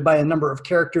limited by a number of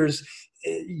characters.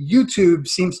 YouTube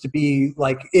seems to be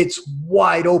like, it's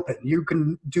wide open. You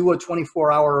can do a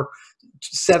 24-hour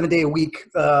 7-day a week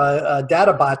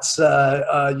data bots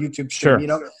YouTube stream. Sure. You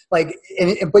know, like,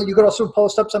 but you could also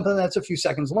post up something that's a few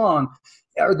seconds long.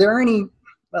 Are there any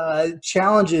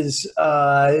challenges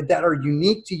that are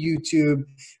unique to YouTube,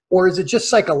 or is it just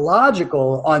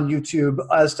psychological on YouTube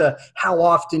as to how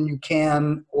often you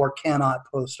can or cannot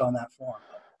post on that form?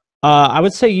 I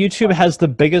would say YouTube has the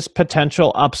biggest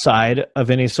potential upside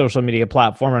of any social media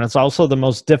platform, and it's also the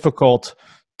most difficult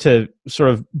to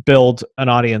sort of build an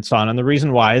audience on. And the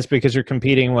reason why is because you're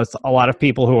competing with a lot of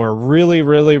people who are really,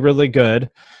 really, really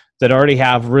good, that already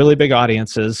have really big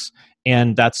audiences,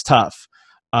 and that's tough.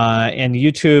 And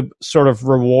YouTube sort of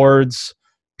rewards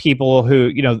people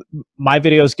who, you know, my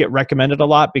videos get recommended a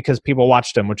lot because people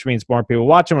watch them, which means more people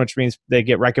watch them, which means they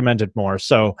get recommended more.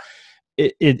 So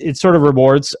it sort of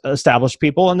rewards established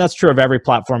people, and that's true of every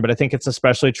platform, but I think it's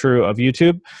especially true of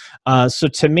YouTube. So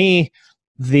to me,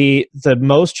 the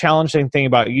most challenging thing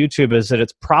about YouTube is that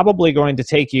it's probably going to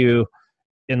take you,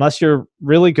 unless you're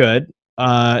really good,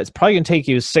 it's probably going to take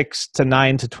you 6 to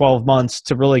 9 to 12 months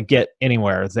to really get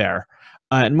anywhere there.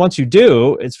 And once you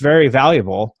do, it's very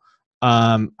valuable.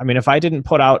 I mean, if I didn't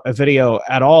put out a video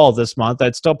at all this month,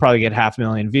 I'd still probably get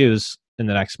 500,000 views in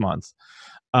the next month.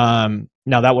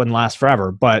 Now that wouldn't last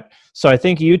forever, but so I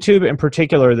think YouTube in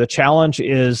particular, the challenge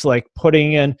is like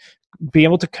being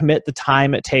able to commit the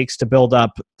time it takes to build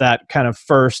up that kind of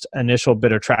first initial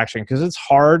bit of traction, because it's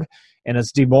hard and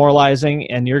it's demoralizing,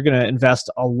 and you're going to invest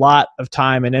a lot of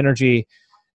time and energy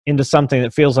into something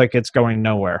that feels like it's going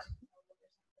nowhere.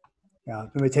 Yeah,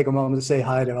 let me take a moment to say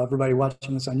hi to everybody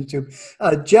watching this on YouTube.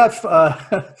 Geoff,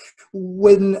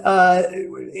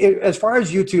 as far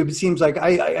as YouTube, it seems like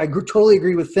I totally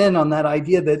agree with Finn on that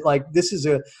idea that like this is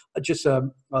just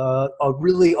a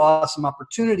really awesome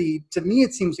opportunity. To me,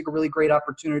 it seems like a really great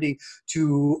opportunity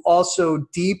to also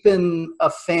deepen a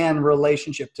fan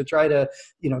relationship, to try to,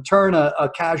 you know, turn a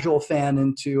casual fan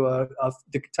into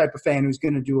the type of fan who's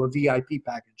going to do a VIP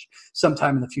package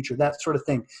sometime in the future, that sort of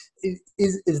thing.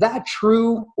 Is that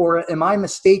true, or am I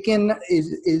mistaken?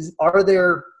 Is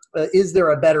there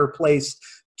a better place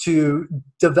to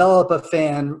develop a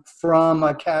fan from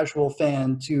a casual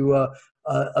fan to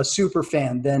a super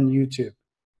fan than YouTube?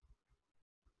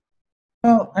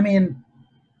 Well, I mean,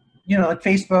 you know, like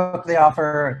Facebook, they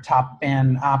offer top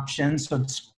fan options, so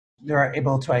they're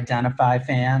able to identify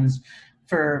fans.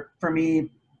 For me,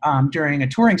 during a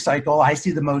touring cycle, I see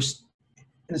the most.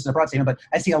 This is a broad statement, but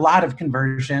I see a lot of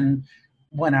conversion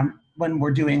when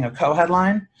we're doing a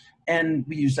co-headline, and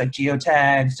we use like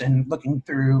geotags and looking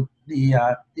through the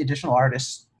additional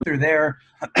artists through their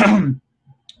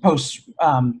posts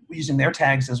using their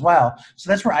tags as well.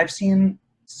 So that's where I've seen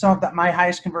some of my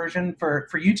highest conversion. For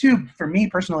YouTube, for me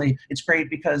personally, it's great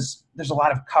because there's a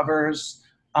lot of covers,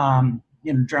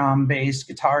 you know, drum, bass,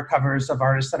 guitar covers of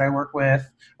artists that I work with,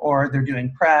 or they're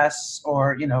doing press,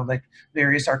 or, you know, like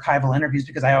various archival interviews,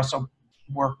 because I also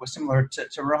work with, similar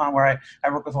to Rohan, where I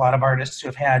work with a lot of artists who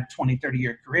have had 20,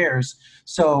 30-year careers.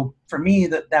 So for me,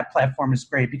 that platform is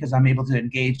great because I'm able to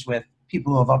engage with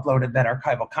people who have uploaded that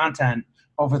archival content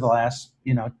over the last,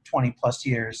 you know, 20 plus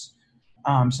years.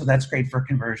 So that's great for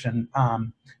conversion.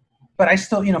 But I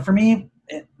still, you know, for me,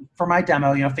 for my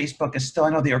demo, you know, Facebook is still, I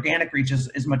know the organic reach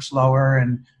is much lower,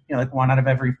 and, you know, like 1 out of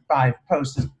every 5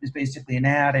 posts is basically an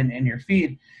ad in your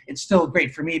feed. It's still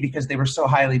great for me because they were so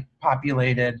highly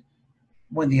populated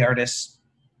when the artists,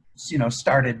 you know,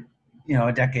 started, you know,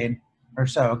 a decade or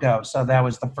so ago. So that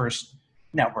was the first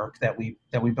network that we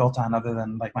built on, other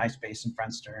than like MySpace and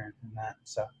Friendster and that.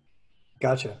 So.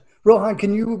 Gotcha. Rohan,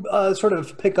 can you sort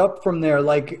of pick up from there?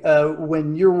 Like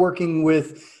when you're working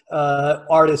with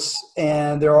artists,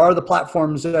 and there are the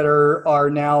platforms that are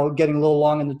now getting a little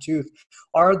long in the tooth,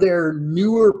 are there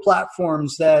newer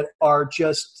platforms that are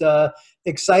just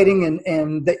exciting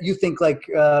and that you think like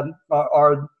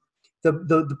are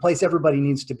the place everybody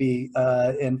needs to be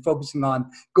and focusing on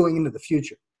going into the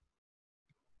future?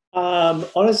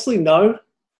 Honestly, no,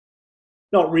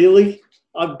 not really.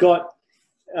 I've got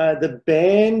the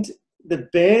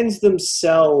bands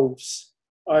themselves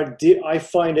are. I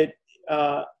find it.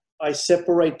 I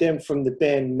separate them from the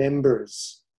band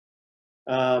members.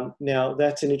 Now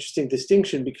that's an interesting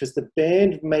distinction, because the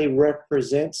band may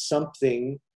represent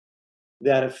something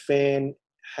that a fan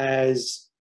has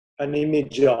an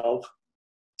image of,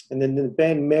 and then the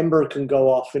band member can go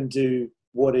off and do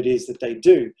what it is that they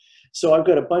do. So I've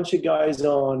got a bunch of guys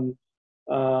on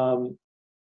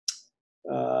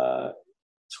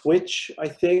Twitch, I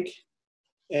think,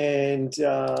 and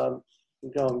I'm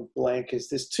going blank because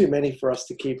there's too many for us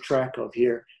to keep track of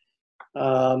here.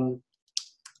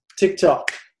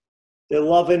 TikTok. They're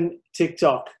loving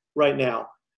TikTok right now.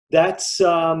 That's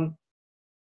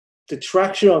the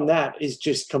traction on that is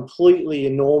just completely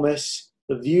enormous.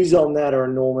 The views on that are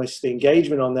enormous. The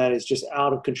engagement on that is just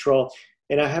out of control.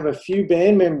 And I have a few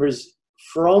band members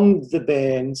from the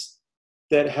bands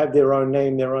that have their own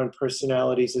name, their own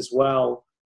personalities as well,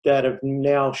 that have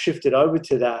now shifted over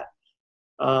to that,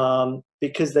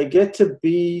 because they get to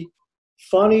be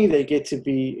funny. They get to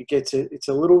be, it's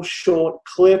a little short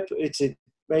clip. It's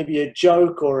maybe a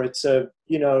joke, or it's a,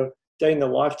 day in the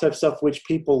life type stuff, which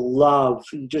people love.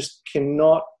 You just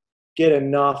cannot get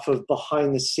enough of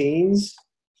behind the scenes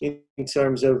in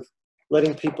terms of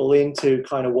letting people into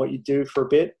kind of what you do for a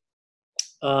bit.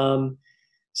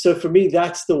 So for me,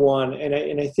 that's the one.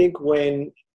 And I think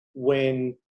when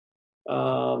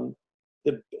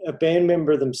a band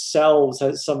member themselves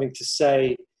has something to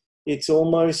say, it's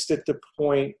almost at the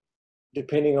point,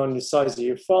 depending on the size of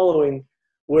your following,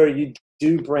 where you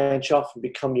do branch off and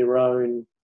become your own.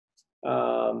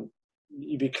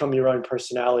 You become your own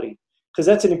personality, because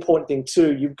that's an important thing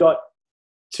too. You've got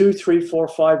 2, 3, 4,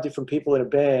 5 different people in a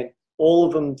band. All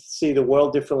of them see the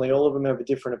world differently. All of them have a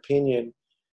different opinion.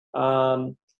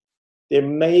 There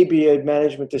may be a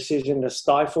management decision to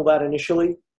stifle that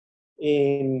initially,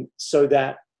 so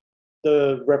that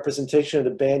the representation of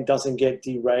the band doesn't get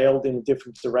derailed in a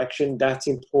different direction. That's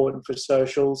important for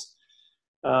socials.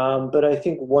 But I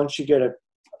think once you get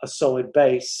a solid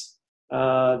base,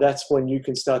 that's when you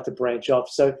can start to branch off.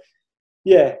 So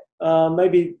yeah,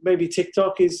 maybe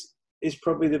TikTok is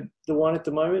probably the one at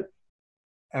the moment.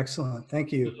 Excellent.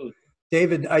 Thank you.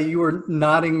 David, you were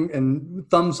nodding and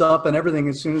thumbs up and everything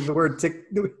as soon as the word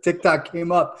TikTok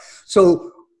came up.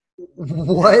 So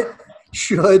what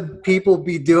should people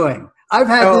be doing? I've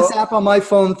had this app on my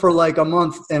phone for like a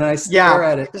month, and I stare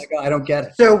at it like, I don't get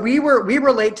it. So we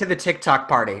relate to the TikTok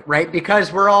party, right?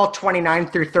 Because we're all 29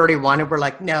 through 31, and we're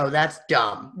like, no, that's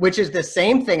dumb, which is the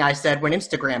same thing I said when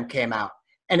Instagram came out.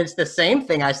 And it's the same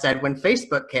thing I said when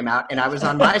Facebook came out and I was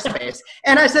on MySpace.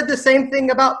 And I said the same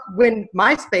thing about when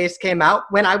MySpace came out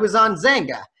when I was on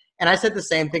Zanga. And I said the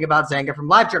same thing about Zanga from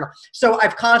LiveJournal. So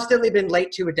I've constantly been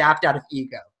late to adapt out of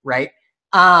ego, right?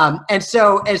 And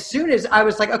so as soon as I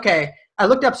was like, okay, I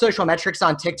looked up social metrics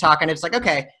on TikTok, and it's like,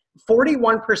 okay,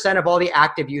 41% of all the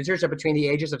active users are between the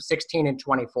ages of 16 and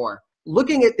 24.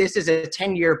 Looking at this as a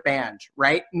 10-year band,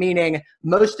 right? Meaning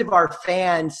most of our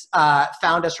fans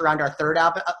found us around our third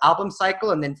album cycle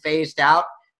and then phased out.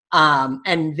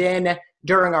 And then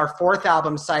during our fourth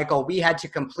album cycle, we had to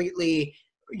completely,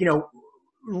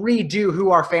 redo who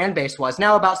our fan base was.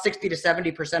 Now about 60 to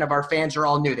 70% of our fans are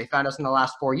all new. They found us in the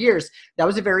last 4 years. That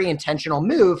was a very intentional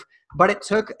move, but it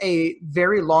took a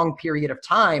very long period of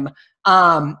time.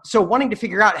 So wanting to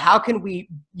figure out how can we,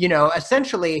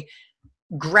 essentially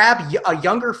grab a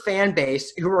younger fan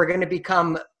base who are going to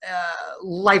become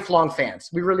lifelong fans.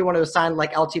 We really want to assign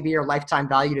like LTV or lifetime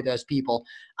value to those people.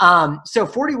 So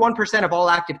 41% of all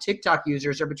active TikTok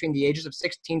users are between the ages of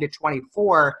 16 to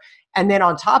 24. And then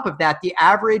on top of that, the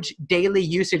average daily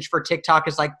usage for TikTok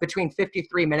is like between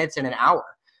 53 minutes and an hour.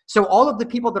 So all of the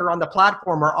people that are on the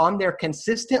platform are on there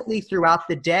consistently throughout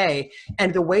the day.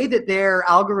 And the way that their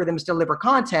algorithms deliver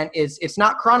content is it's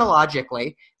not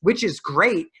chronologically, which is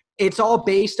great. It's all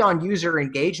based on user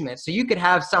engagement. So you could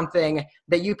have something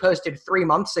that you posted 3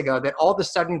 months ago that all of a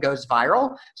sudden goes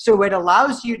viral. So it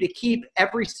allows you to keep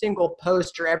every single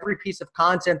post or every piece of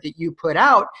content that you put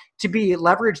out to be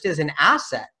leveraged as an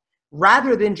asset,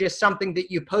 rather than just something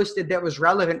that you posted that was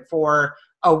relevant for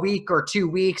a week or 2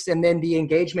 weeks and then the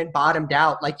engagement bottomed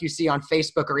out like you see on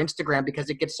Facebook or Instagram because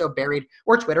it gets so buried,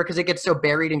 or Twitter because it gets so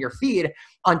buried in your feed.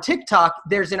 On TikTok,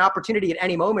 there's an opportunity at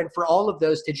any moment for all of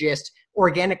those to just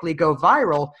organically go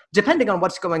viral depending on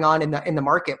what's going on in the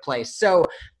marketplace. So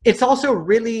it's also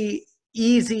really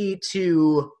easy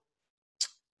to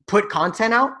put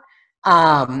content out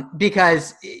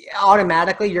because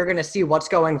automatically you're going to see what's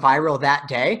going viral that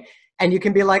day. And you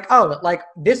can be like, oh, like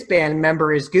this band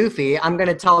member is goofy. I'm going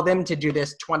to tell them to do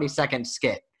this 20-second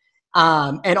skit.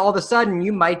 And all of a sudden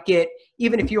you might get,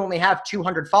 even if you only have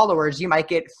 200 followers, you might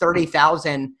get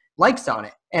 30,000 likes on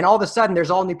it. And all of a sudden there's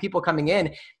all new people coming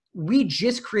in. We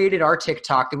just created our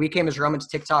TikTok, the We Came as Romans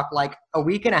TikTok, like a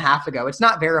week and a half ago. It's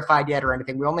not verified yet or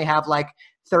anything. We only have like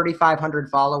 3,500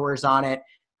 followers on it.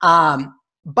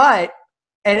 But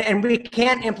we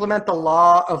can't implement the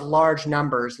law of large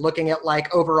numbers looking at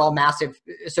like overall massive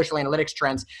social analytics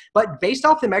trends. But based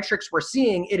off the metrics we're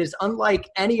seeing, it is unlike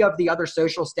any of the other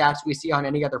social stats we see on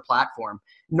any other platform.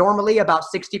 Normally about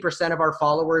 60% of our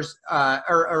followers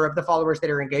or of the followers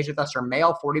that are engaged with us are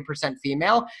male, 40%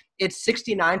 female. It's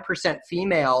 69%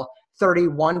 female,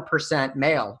 31%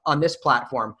 male on this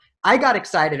platform. I got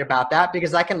excited about that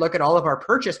because I can look at all of our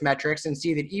purchase metrics and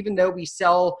see that even though we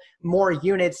sell more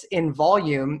units in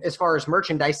volume as far as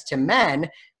merchandise to men,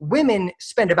 women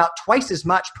spend about twice as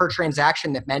much per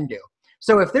transaction that men do.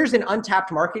 So if there's an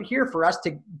untapped market here for us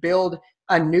to build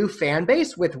a new fan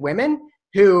base with women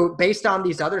who, based on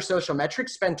these other social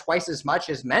metrics, spend twice as much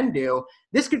as men do,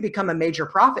 this could become a major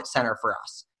profit center for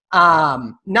us.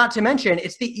 Not to mention,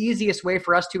 it's the easiest way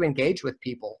for us to engage with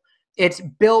people. It's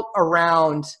built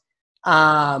around,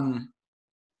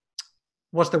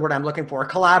 what's the word I'm looking for?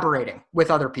 Collaborating with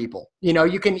other people. You know,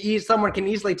 someone can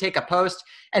easily take a post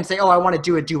and say, oh, I want to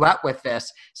do a duet with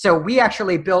this. So we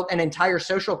actually built an entire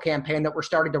social campaign that we're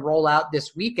starting to roll out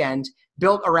this weekend,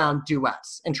 built around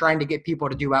duets and trying to get people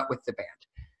to duet with the band.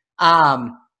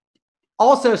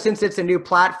 Also, since it's a new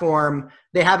platform,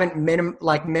 they haven't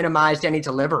minimized any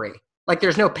delivery. Like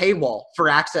there's no paywall for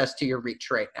access to your reach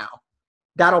right now.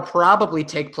 That'll probably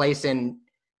take place in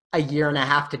a year and a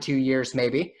half to 2 years,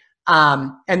 maybe.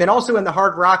 And then also in the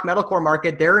hard rock metalcore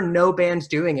market, there are no bands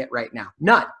doing it right now.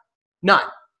 None.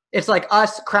 It's like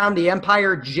us, Crown the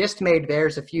Empire just made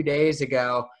theirs a few days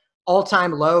ago. All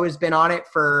Time Low has been on it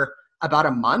for about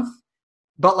a month.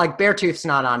 But like Beartooth's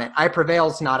not on it. I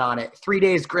Prevail's not on it. 3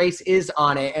 Days Grace is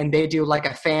on it, and they do like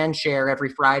a fan share every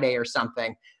Friday or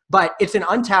something. But it's an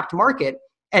untapped market,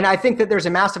 and I think that there's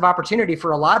a massive opportunity for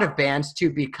a lot of bands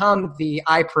to become the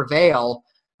I Prevail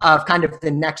of kind of the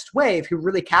next wave who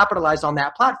really capitalize on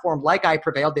that platform like I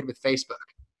Prevail did with Facebook.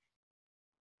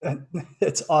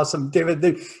 It's awesome. David,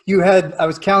 I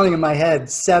was counting in my head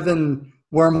 7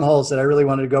 wormholes that I really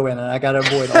wanted to go in, and I got to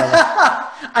avoid all of them.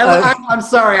 I'm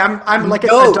sorry. I'm like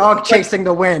it's a dog chasing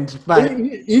the wind. But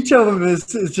each of them is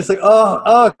just like,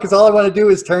 because all I want to do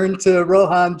is turn to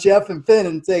Rohan, Geoff, and Finn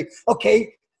and say,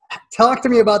 okay, talk to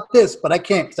me about this. But I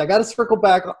can't because I got to circle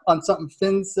back on something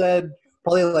Finn said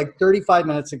probably like 35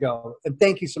 minutes ago. And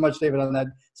thank you so much, David, on that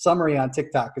summary on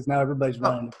TikTok because now everybody's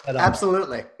running.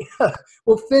 Absolutely.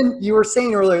 Well, Finn, you were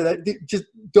saying earlier that just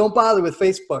don't bother with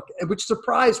Facebook, which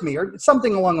surprised me, or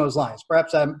something along those lines.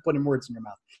 Perhaps I'm putting words in your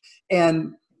mouth.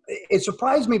 And it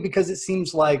surprised me because it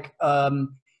seems like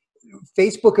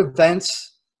Facebook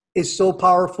events is so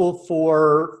powerful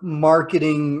for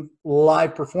marketing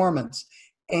live performance.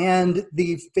 And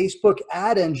the Facebook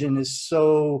ad engine is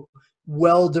so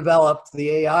well developed. The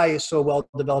AI is so well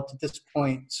developed at this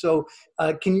point. So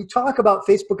can you talk about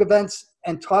Facebook events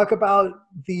and talk about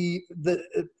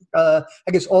I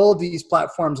guess all of these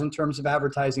platforms in terms of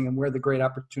advertising and where the great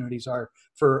opportunities are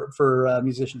for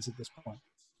musicians at this point?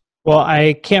 Well,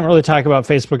 I can't really talk about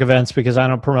Facebook events because I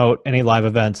don't promote any live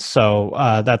events. So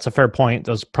that's a fair point.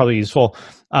 That's probably useful.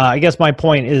 I guess my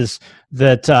point is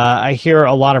that I hear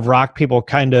a lot of rock people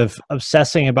kind of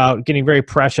obsessing about getting very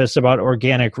precious about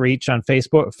organic reach on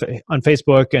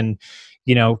Facebook and,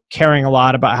 you know, caring a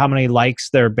lot about how many likes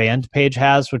their band page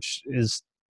has, which is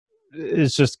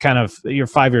just kind of, you're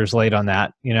 5 years late on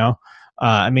that, you know?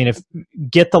 I mean,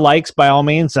 get the likes by all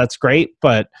means, that's great,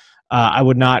 but I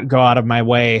would not go out of my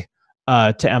way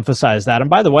to emphasize that. And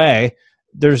by the way,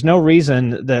 there's no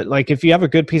reason that, like, if you have a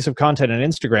good piece of content on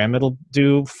Instagram, it'll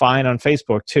do fine on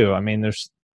Facebook too. I mean, there's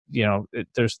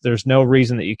no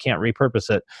reason that you can't repurpose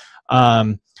it.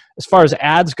 As far as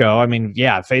ads go, I mean,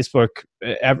 yeah, Facebook,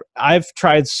 I've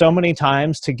tried so many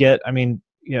times to get, I mean,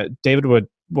 you know, David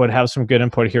would have some good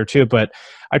input here too, but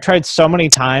I tried so many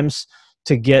times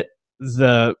to get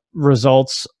the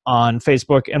results on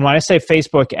Facebook. And when I say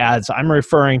Facebook ads, I'm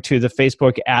referring to the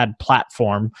Facebook ad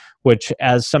platform, which,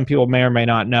 as some people may or may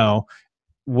not know,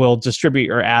 will distribute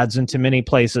your ads into many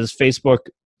places.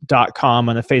 Facebook.com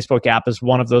and the Facebook app is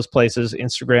one of those places.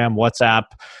 Instagram, WhatsApp,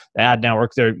 the ad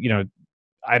network, there, you know,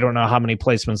 I don't know how many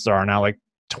placements there are now, like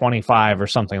 25 or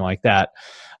something like that.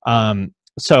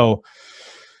 So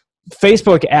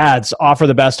Facebook ads offer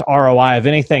the best ROI of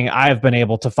anything I've been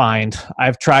able to find.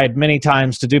 I've tried many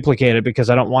times to duplicate it because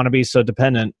I don't want to be so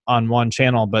dependent on one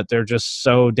channel, but they're just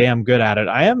so damn good at it.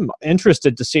 I am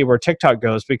interested to see where TikTok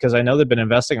goes because I know they've been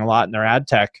investing a lot in their ad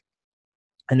tech,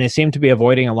 and they seem to be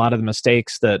avoiding a lot of the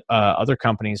mistakes that other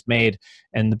companies made.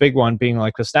 And the big one being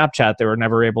like with Snapchat, they were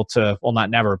never able to, well, not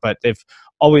never, but they've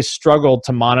always struggled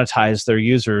to monetize their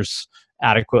users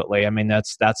adequately. I mean,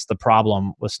 that's the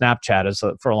problem with Snapchat is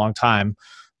that for a long time,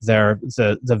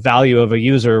 the value of a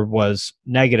user was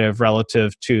negative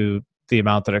relative to the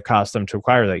amount that it cost them to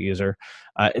acquire that user.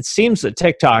 It seems that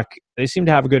TikTok, they seem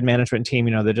to have a good management team.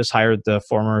 You know, they just hired the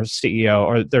former CEO,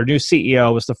 or their new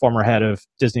CEO was the former head of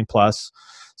Disney Plus.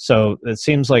 So it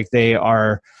seems like they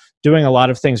are doing a lot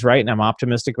of things right, and I'm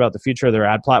optimistic about the future of their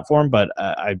ad platform, but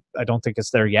I don't think it's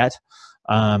there yet.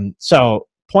 So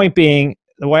point being,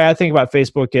 the way I think about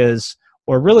Facebook is,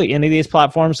 or really any of these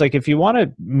platforms, like if you want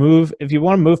to move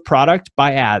product,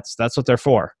 buy ads. That's what they're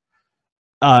for.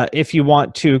 If you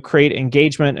want to create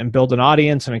engagement and build an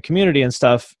audience and a community and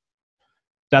stuff,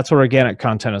 that's what organic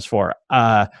content is for.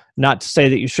 Not to say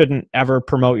that you shouldn't ever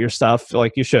promote your stuff,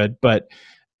 like you should, but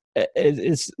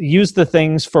it's use the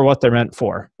things for what they're meant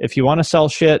for. If you want to sell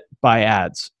shit, buy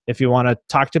ads. If you want to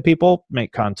talk to people,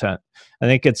 make content. I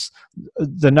think it's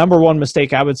the number one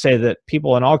mistake I would say that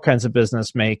people in all kinds of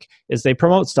business make is they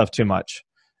promote stuff too much.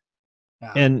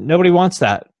 Yeah. And nobody wants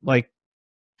that. Like,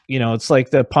 you know, it's like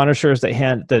the Punishers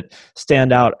that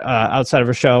stand out outside of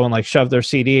a show and like shove their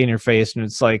CD in your face, and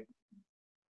it's like,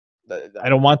 I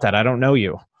don't want that. I don't know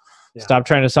you. Yeah. Stop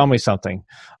trying to sell me something.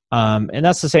 And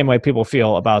that's the same way people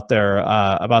feel about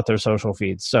their social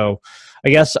feeds. So, I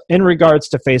guess in regards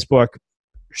to Facebook,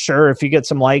 sure, if you get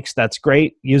some likes, that's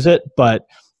great. Use it. But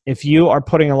if you are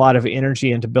putting a lot of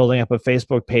energy into building up a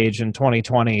Facebook page in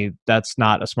 2020, that's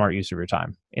not a smart use of your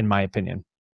time, in my opinion.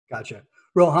 Gotcha.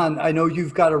 Rohan, I know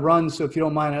you've got to run, so if you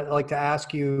don't mind, I'd like to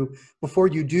ask you, before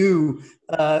you do,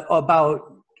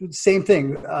 about same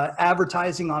thing,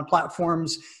 advertising on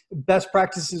platforms, best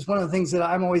practices. One of the things that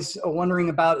I'm always wondering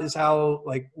about is how,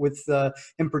 like with,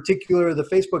 in particular, the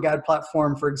Facebook ad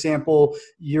platform, for example,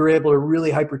 you're able to really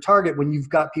hyper-target when you've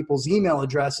got people's email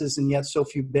addresses, and yet so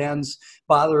few brands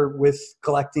bother with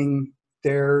collecting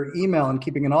their email and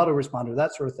keeping an autoresponder,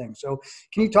 that sort of thing. So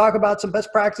can you talk about some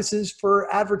best practices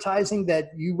for advertising that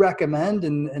you recommend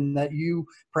and that you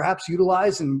perhaps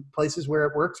utilize in places where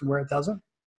it works and where it doesn't?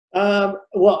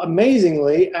 Well,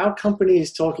 amazingly, our company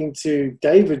is talking to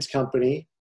David's company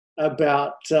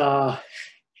about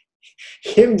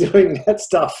him doing that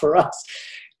stuff for us.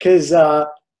 Because,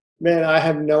 man, I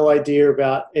have no idea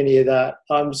about any of that.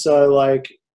 I'm so,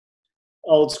 like,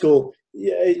 old school.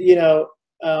 You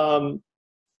know,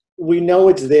 we know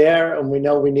it's there and we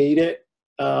know we need it,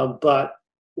 but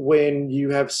when you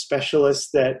have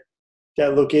specialists that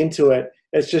look into it,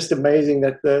 it's just amazing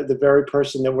that the very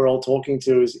person that we're all talking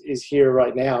to is here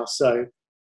right now. So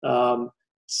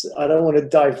I don't want to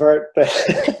divert, but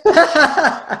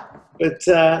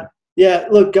yeah,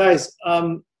 look, guys,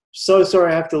 I'm so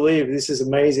sorry I have to leave. This is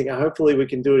amazing. Hopefully we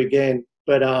can do it again,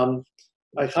 but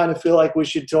I kind of feel like we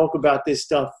should talk about this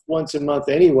stuff once a month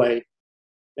anyway,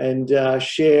 and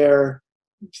share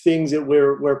things that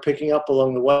we're picking up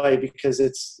along the way, because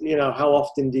it's, you know, how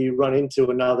often do you run into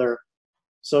another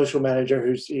social manager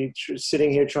who's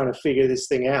sitting here trying to figure this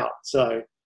thing out? So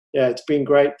yeah, it's been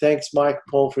great. Thanks, Mike,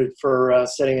 Paul, for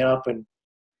setting it up, and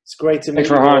it's great to meet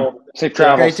you all. Safe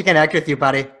travels. Great to connect with you,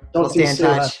 buddy. We'll stay in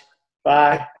touch.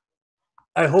 Bye.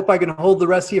 I hope I can hold the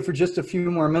rest of you for just a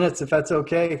few more minutes, if that's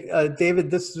okay.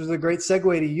 David, this was a great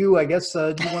segue to you. I guess do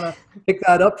you want to pick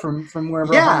that up from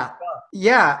wherever?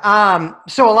 Yeah.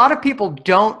 So a lot of people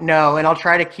don't know, and I'll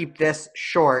try to keep this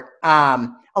short.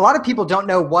 A lot of people don't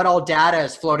know what all data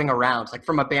is floating around, like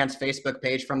from a band's Facebook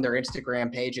page, from their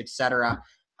Instagram page, etc.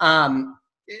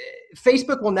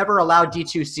 Facebook will never allow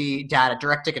D2C data,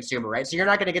 direct to consumer, right? So you're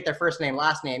not going to get their first name,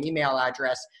 last name, email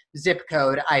address, zip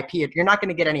code, IP. You're not going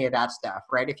to get any of that stuff,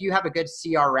 right? If you have a good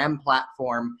CRM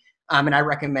platform, and I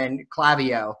recommend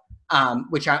Klaviyo,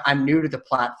 which I'm new to the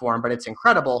platform, but it's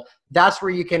incredible. That's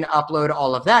where you can upload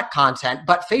all of that content.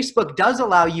 But Facebook does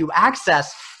allow you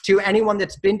access to anyone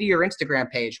that's been to your Instagram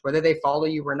page, whether they follow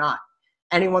you or not.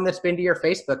 Anyone that's been to your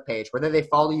Facebook page, whether they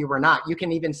follow you or not. You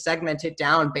can even segment it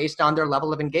down based on their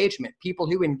level of engagement. People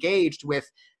who engaged with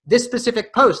this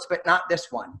specific post, but not this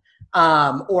one.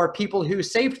 Or people who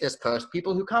saved this post,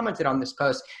 people who commented on this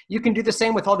post. You can do the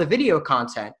same with all the video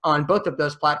content on both of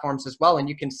those platforms as well, and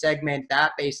you can segment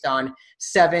that based on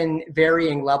 7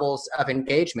 varying levels of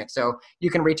engagement. So you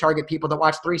can retarget people that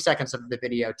watch 3 seconds of the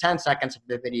video, 10 seconds of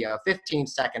the video, 15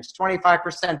 seconds,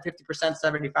 25%, 50%,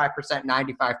 75%,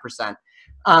 95%.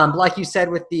 Like you said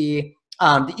with the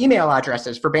email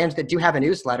addresses for bands that do have a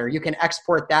newsletter, you can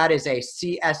export that as a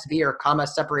CSV or comma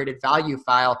separated value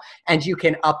file, and you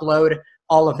can upload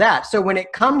all of that. So when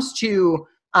it comes to,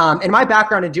 and my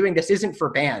background in doing this isn't for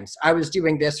bands. I was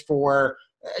doing this for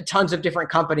tons of different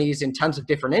companies in tons of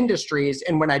different industries.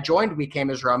 And when I joined We Came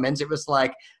as Romans, it was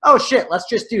like, oh shit, let's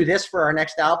just do this for our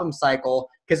next album cycle,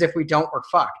 because if we don't, we're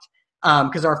fucked.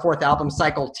 Because our 4th album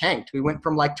cycle tanked. We went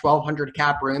from like 1,200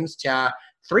 cap rooms to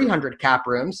 300 cap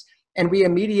rooms. And we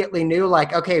immediately knew,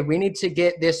 like, okay, we need to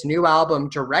get this new album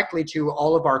directly to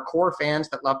all of our core fans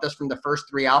that loved us from the first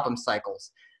 3 album cycles.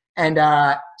 And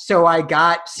so I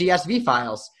got CSV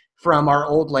files from our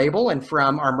old label and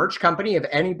from our merch company of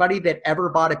anybody that ever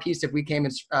bought a piece of We Came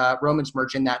in Romans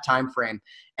merch in that time frame.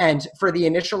 And for the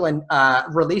initial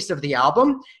release of the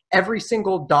album, every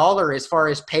single dollar as far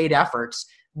as paid efforts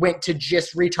went to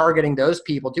just retargeting those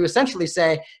people to essentially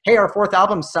say, hey, our fourth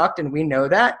album sucked and we know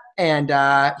that. And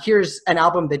here's an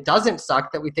album that doesn't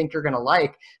suck that we think you're going to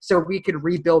like. So we could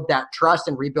rebuild that trust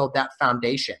and rebuild that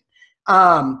foundation.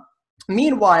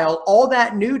 Meanwhile, all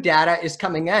that new data is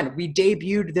coming in. We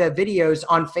debuted the videos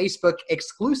on Facebook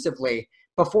exclusively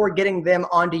before getting them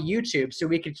onto YouTube so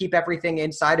we could keep everything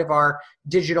inside of our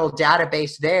digital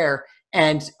database there.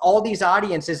 And all these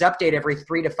audiences update every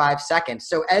 3 to 5 seconds.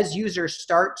 So as users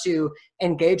start to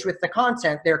engage with the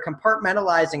content, they're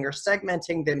compartmentalizing or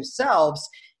segmenting themselves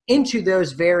into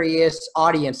those various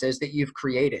audiences that you've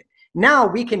created. Now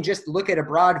we can just look at a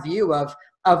broad view of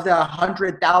the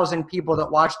 100,000 people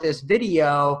that watched this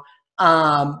video.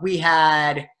 We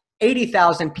had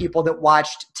 80,000 people that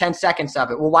watched 10 seconds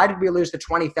of it. Well, why did we lose the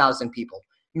 20,000 people?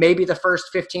 Maybe the first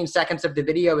 15 seconds of the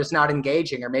video is not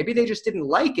engaging, or maybe they just didn't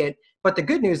like it. But the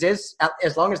good news is,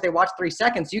 as long as they watch 3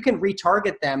 seconds, you can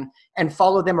retarget them and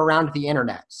follow them around the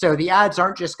internet. So the ads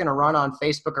aren't just going to run on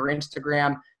Facebook or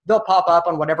Instagram. They'll pop up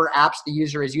on whatever apps the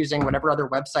user is using, whatever other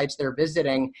websites they're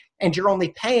visiting, and you're only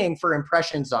paying for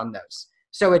impressions on those.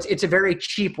 So it's a very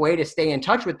cheap way to stay in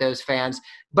touch with those fans,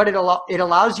 but it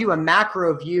allows you a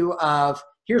macro view of,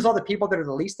 here's all the people that are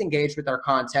the least engaged with our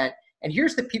content, and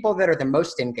here's the people that are the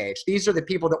most engaged. These are the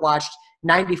people that watched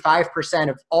 95%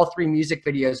 of all 3 music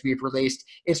videos we've released.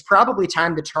 It's probably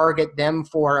time to target them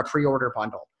for a pre-order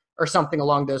bundle or something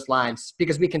along those lines,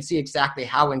 because we can see exactly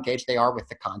how engaged they are with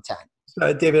the content.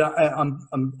 David,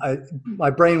 my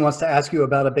brain wants to ask you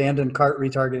about abandoned cart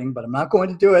retargeting, but I'm not going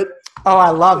to do it. Oh,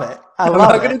 I love it. I'm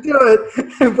not going to do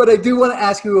it. But I do want to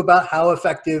ask you about how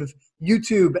effective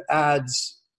YouTube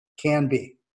ads can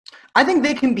be. I think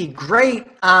they can be great.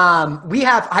 We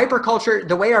have hyperculture.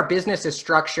 The way our business is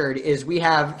structured is we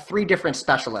have 3 different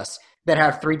specialists that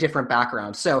have 3 different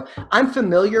backgrounds. So I'm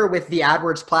familiar with the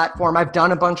AdWords platform. I've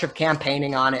done a bunch of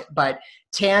campaigning on it, but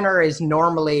Tanner is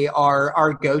normally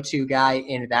our go-to guy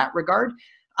in that regard.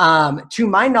 To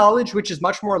my knowledge, which is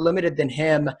much more limited than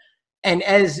him, and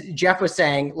as Geoff was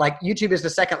saying, like, YouTube is the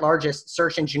 2nd largest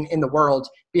search engine in the world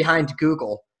behind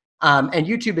Google. And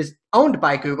YouTube is owned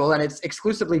by Google, and it's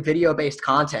exclusively video-based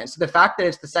content. So the fact that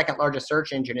it's the 2nd largest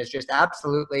search engine is just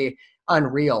absolutely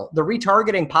unreal. The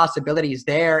retargeting possibilities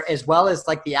there, as well as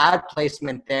like the ad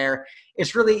placement there,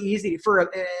 it's really easy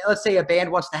for, let's say a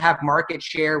band wants to have market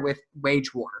share with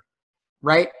Wage War,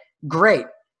 right? Great.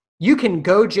 You can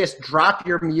go just drop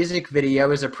your music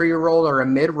video as a pre-roll or a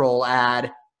mid-roll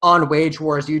ad on Wage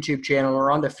War's YouTube channel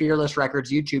or on the Fearless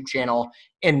Records YouTube channel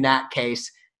in that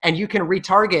case. And you can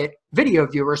retarget video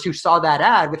viewers who saw that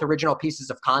ad with original pieces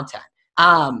of content.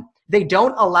 They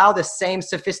don't allow the same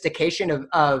sophistication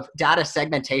of data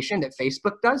segmentation that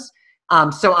Facebook does.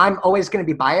 So I'm always going to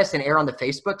be biased and err on the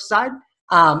Facebook side.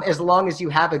 As long as you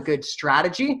have a good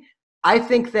strategy, I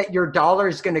think that your dollar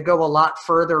is going to go a lot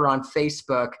further on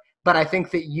Facebook, but I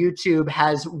think that YouTube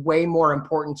has way more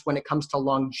importance when it comes to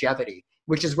longevity,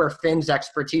 which is where Finn's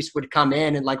expertise would come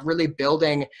in, and like really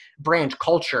building brand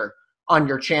culture on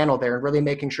your channel there and really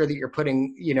making sure that you're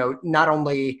putting, not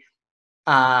only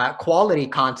quality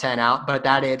content out, but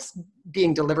that it's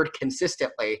being delivered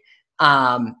consistently.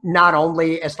 Not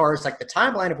only as far as like the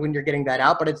timeline of when you're getting that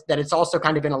out, but it's also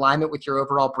kind of in alignment with your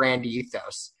overall brand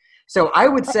ethos. So I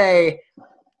would say,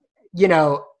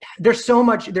 there's so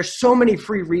many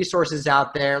free resources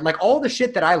out there. Like, all the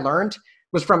shit that I learned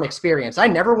was from experience. I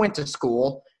never went to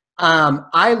school.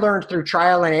 I learned through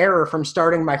trial and error from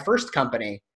starting my first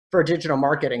company for digital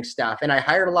marketing stuff. And I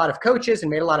hired a lot of coaches and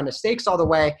made a lot of mistakes all the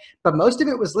way, but most of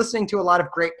it was listening to a lot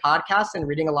of great podcasts and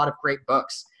reading a lot of great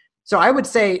books. So I would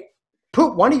say,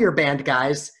 put one of your band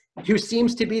guys who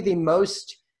seems to be the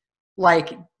most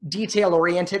like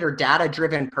detail-oriented or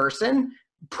data-driven person,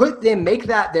 make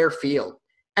that their field,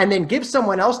 and then give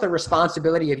someone else the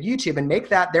responsibility of YouTube and make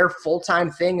that their full-time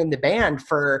thing in the band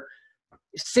for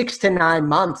 6 to 9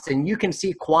 months. And you can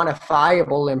see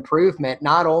quantifiable improvement,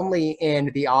 not only in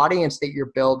the audience that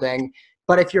you're building,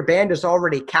 but if your band is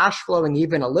already cash flowing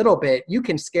even a little bit, you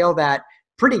can scale that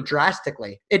pretty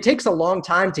drastically. It takes a long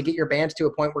time to get your band to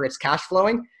a point where it's cash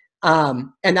flowing.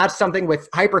 And that's something with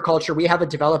hyperculture. We have a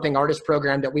developing artist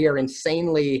program that we are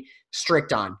insanely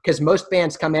strict on, because most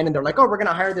bands come in and they're like, oh, we're going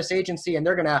to hire this agency and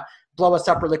they're going to blow us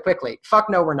up really quickly. Fuck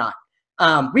no, we're not.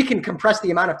 We can compress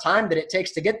the amount of time that it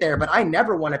takes to get there, but I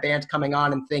never want a band coming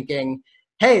on and thinking,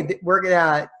 hey, we're going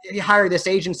to hire this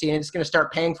agency and it's going to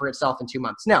start paying for itself in 2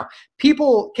 months. No,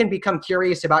 people can become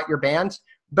curious about your band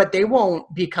but they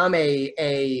won't become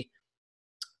a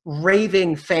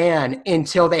raving fan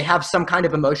until they have some kind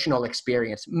of emotional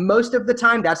experience. Most of the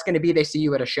time, that's going to be they see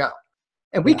you at a show.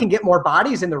 And we can get more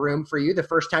bodies in the room for you the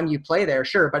first time you play there,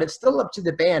 sure, but it's still up to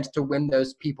the band to win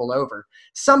those people over.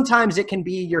 Sometimes it can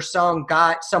be your song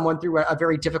got someone through a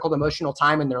very difficult emotional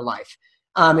time in their life.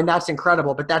 And that's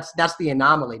incredible, but that's the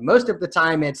anomaly. Most of the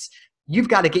time it's you've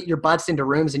got to get your butts into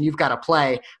rooms and you've got to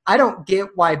play. I don't get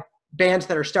why bands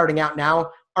that are starting out now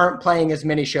aren't playing as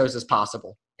many shows as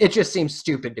possible. It just seems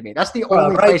stupid to me. That's the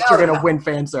only place you're going to win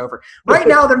fans over. Right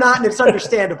now they're not, and it's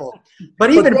understandable. But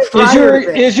even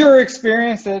is your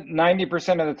experience that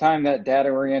 90% of the time that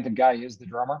data-oriented guy is the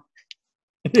drummer?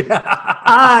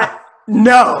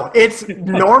 No, it's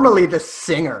normally the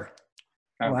singer.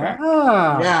 Okay.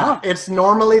 Wow. Yeah, it's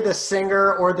normally the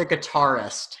singer or the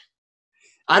guitarist.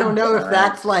 I don't know if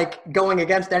that's like going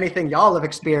against anything y'all have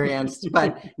experienced,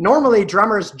 but normally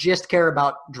drummers just care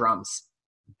about drums.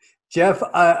 Geoff,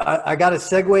 I got a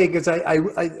segue because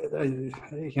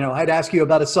I'd ask you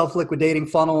about a self-liquidating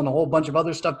funnel and a whole bunch of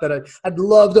other stuff that I'd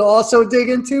love to also dig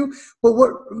into. But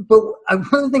one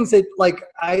of the things that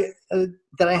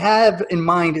that I have in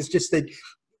mind is just that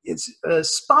it's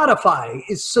Spotify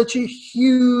is such a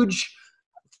huge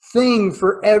thing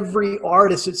for every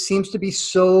artist. It seems to be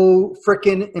so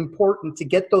freaking important to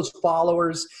get those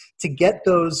followers, to get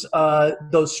those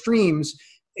streams.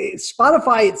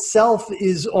 Spotify itself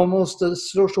is almost a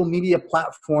social media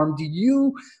platform. Do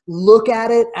you look at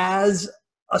it as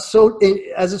a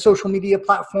social media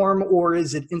platform, or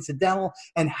is it incidental?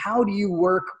 And how do you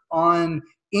work on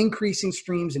increasing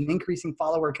streams and increasing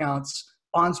follower counts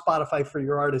on Spotify for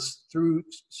your artists through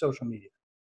social media?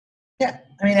 Yeah,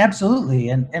 I mean, absolutely.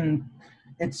 And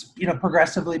it's,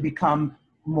 progressively become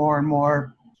more and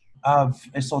more of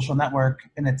a social network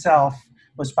in itself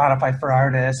with Spotify for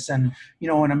artists. And,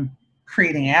 when I'm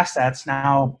creating assets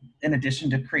now, in addition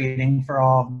to creating for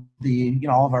all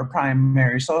of our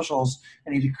primary socials,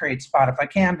 I need to create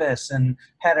Spotify canvas and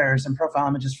headers and profile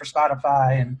images for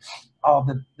Spotify and all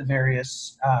the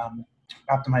various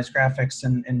optimized graphics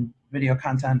and video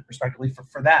content respectively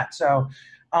for that. So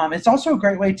it's also a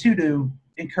great way too to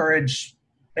encourage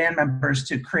band members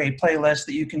to create playlists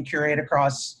that you can curate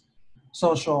across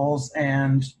socials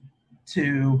and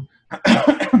to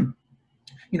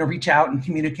reach out and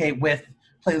communicate with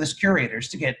playlist curators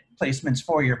to get placements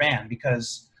for your band,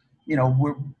 because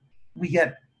we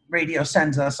get radio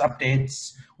sends us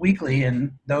updates weekly,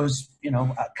 and those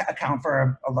account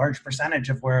for a large percentage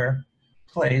of where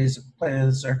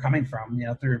playlists are coming from,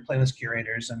 through playlist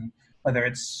curators, and whether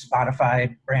it's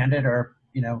Spotify branded or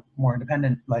more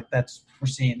independent, like we're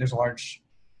seeing there's a large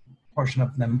portion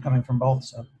of them coming from both.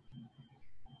 So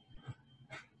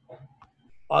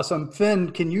awesome.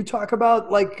 Finn, can you talk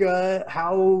about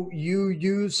how you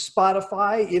use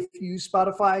Spotify? If you use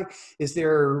Spotify, is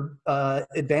there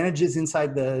advantages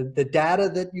inside the data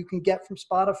that you can get from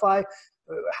Spotify?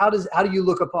 How do you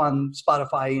look upon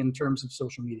Spotify in terms of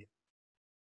social media?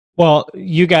 Well,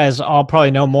 you guys all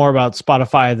probably know more about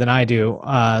Spotify than I do,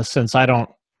 since I don't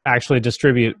actually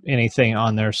distribute anything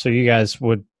on there. So you guys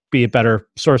would be a better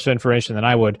source of information than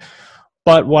I would.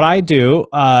 But what I do,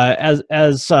 as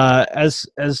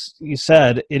you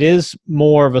said, it is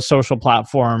more of a social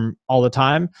platform all the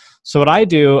time. So what I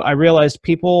do, I realized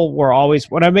people were always,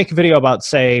 when I make a video about,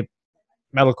 say,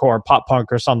 metalcore, pop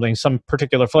punk or something, some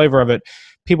particular flavor of it,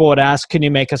 people would ask, can you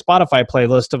make a Spotify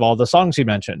playlist of all the songs you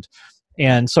mentioned?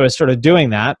 And so I started doing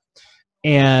that.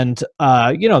 And,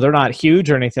 they're not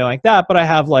huge or anything like that, but I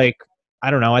have I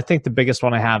don't know, I think the biggest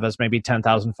one I have is maybe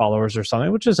 10,000 followers or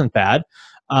something, which isn't bad.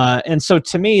 And so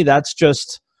to me, that's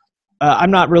just,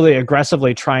 I'm not really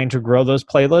aggressively trying to grow those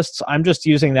playlists. I'm just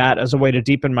using that as a way to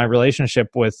deepen my relationship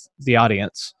with the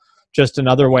audience. Just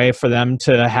another way for them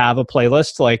to have a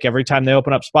playlist. Like every time they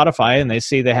open up Spotify and they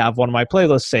see they have one of my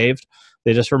playlists saved,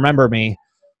 they just remember me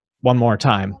one more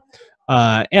time.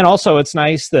 And also it's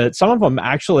nice that some of them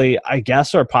actually, I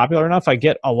guess, are popular enough. I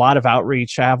get a lot of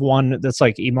outreach. I have one that's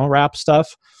like emo rap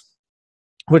stuff,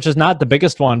 which is not the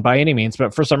biggest one by any means,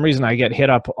 but for some reason I get hit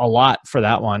up a lot for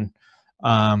that one.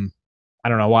 I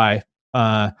don't know why,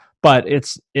 but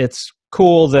it's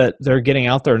cool that they're getting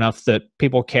out there enough that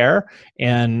people care.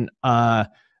 And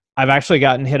I've actually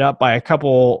gotten hit up by a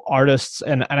couple artists,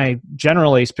 and I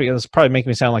generally speaking, this probably make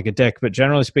me sound like a dick, but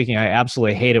generally speaking, I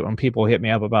absolutely hate it when people hit me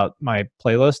up about my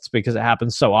playlists because it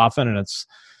happens so often and it's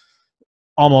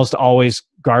almost always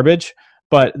garbage.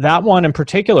 But that one in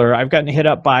particular, I've gotten hit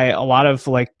up by a lot of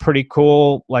pretty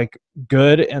cool,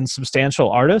 good and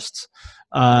substantial artists.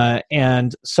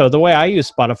 And so the way I use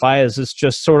Spotify is it's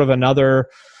just sort of another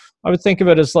I would think of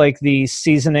it as like the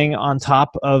seasoning on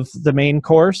top of the main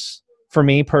course for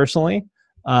me personally.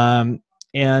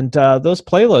 And those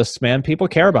playlists, man, people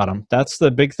care about them. That's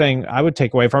the big thing I would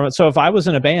take away from it. So if I was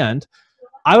in a band,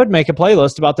 I would make a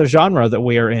playlist about the genre that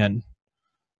we are in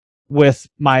with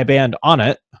my band on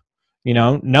it, you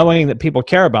know, knowing that people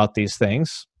care about these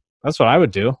things. That's what I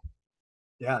would do.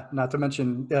 Yeah, not to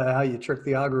mention how you trick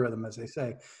the algorithm, as they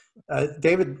say.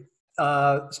 David,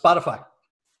 Spotify.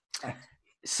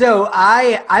 So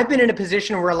I've been in a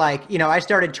position where, like, you know, I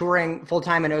started touring full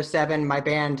time in 07.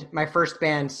 My first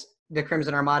band, the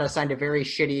Crimson Armada, signed a very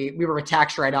shitty, we were a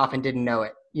tax write-off and didn't know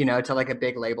it, you know, to like a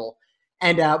big label.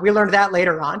 And we learned that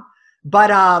later on. But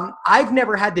I've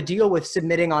never had to deal with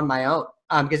submitting on my own,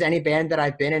 because any band that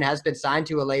I've been in has been signed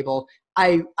to a label.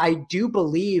 I do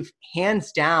believe,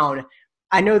 hands down,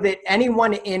 I know that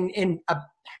anyone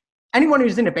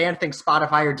who's in a band thinks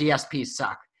Spotify or DSPs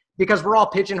suck, because we're all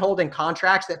pigeonholed in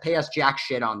contracts that pay us jack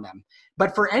shit on them.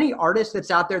 But for any artist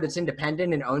that's out there that's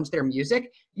independent and owns their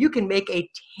music, you can make a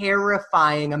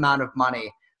terrifying amount of money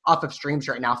off of streams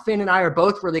right now. Finn and I are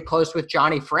both really close with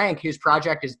Johnny Frank, whose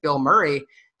project is Bill Murray.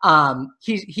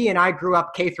 He and I grew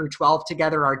up K through 12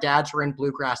 together. Our dads were in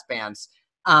bluegrass bands.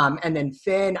 And then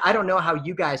Finn, I don't know how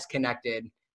you guys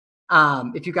connected.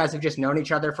 If you guys have just known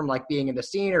each other from like being in the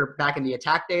scene or back in the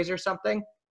Attack days or something.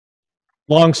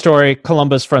 Long story,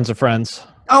 Columbus, friends of friends.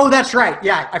 Oh, that's right.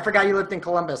 Yeah, I forgot you lived in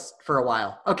Columbus for a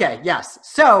while. Okay, yes.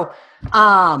 So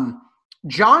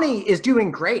Johnny is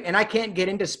doing great, and I can't get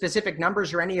into specific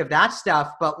numbers or any of that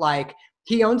stuff, but like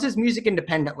he owns his music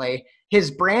independently.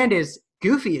 His brand is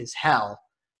goofy as hell,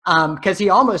 because he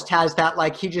almost has that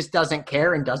like he just doesn't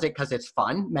care and does it because it's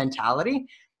fun mentality.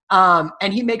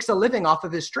 And he makes a living off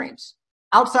of his streams.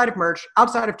 Outside of merch,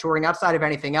 outside of touring, outside of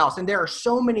anything else. And there are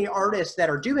so many artists that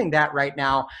are doing that right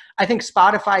now. I think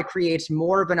Spotify creates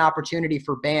more of an opportunity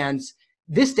for bands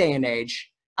this day and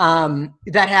age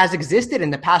that has existed in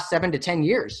the past 7 to 10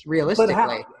 years,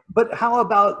 realistically. But how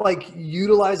about like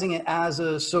utilizing it as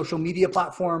a social media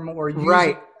platform, or using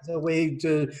it as a way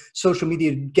to social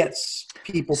media gets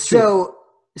people to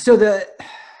So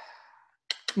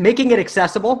making it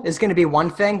accessible is going to be one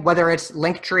thing, whether it's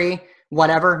Linktree,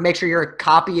 whatever. Make sure you're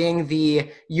copying the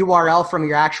URL from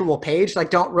your actual page. Like,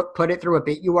 don't put it through a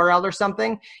bit URL or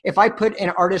something. If I put an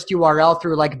artist URL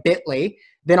through like Bitly,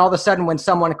 then all of a sudden when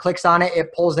someone clicks on it,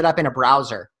 it pulls it up in a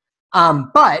browser.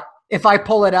 But if I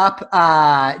pull it up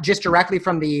just directly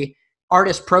from the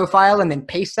artist profile and then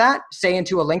paste that, say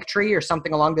into a Linktree or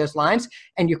something along those lines,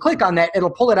 and you click on that, it'll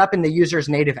pull it up in the user's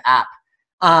native app.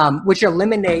 Which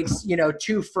eliminates, you know,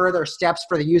 2 further steps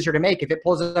for the user to make. If it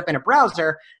pulls it up in a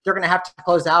browser, they're going to have to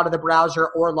close out of the browser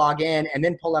or log in and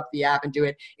then pull up the app and do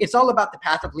it. It's all about the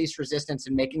path of least resistance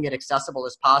and making it accessible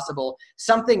as possible.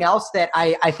 Something else that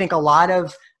I think a lot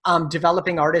of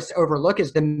developing artists overlook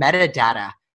is the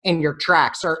metadata in your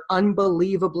tracks are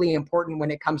unbelievably important when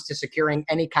it comes to securing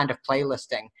any kind of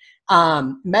playlisting.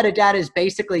 Metadata is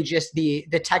basically just the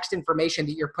text information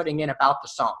that you're putting in about the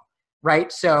song.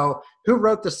 Right? So who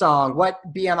wrote the song? What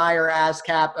BMI or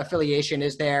ASCAP affiliation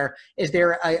is there? Is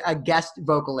there a guest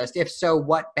vocalist? If so,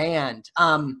 what band?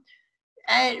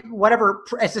 Whatever.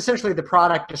 It's essentially the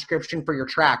product description for your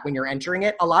track when you're entering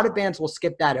it. A lot of bands will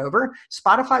skip that over.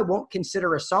 Spotify won't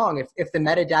consider a song if the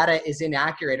metadata is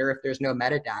inaccurate or if there's no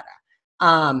metadata.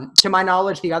 To my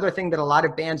knowledge, the other thing that a lot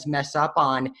of bands mess up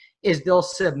on is they'll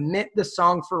submit the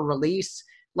song for release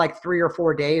like 3 or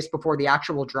 4 days before the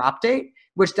actual drop date,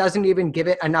 which doesn't even give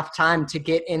it enough time to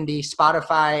get in the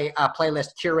Spotify playlist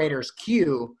curator's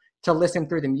queue to listen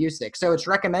through the music. So it's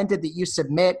recommended that you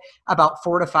submit about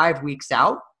 4 to 5 weeks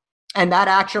out, and that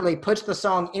actually puts the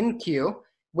song in queue,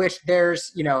 which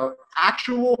there's, you know,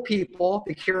 actual people,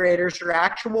 the curators are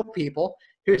actual people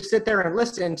who sit there and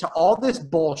listen to all this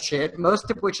bullshit, most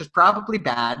of which is probably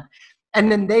bad. And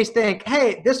then they think,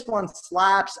 hey, this one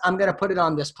slaps, I'm going to put it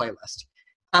on this playlist.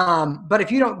 But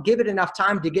if you don't give it enough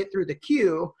time to get through the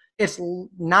queue, it's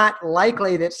not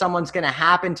likely that someone's going to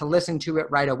happen to listen to it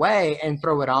right away and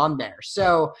throw it on there.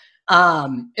 So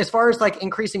as far as like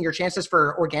increasing your chances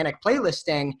for organic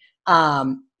playlisting,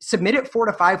 submit it 4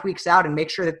 to 5 weeks out and make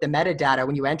sure that the metadata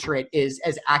when you enter it is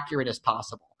as accurate as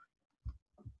possible.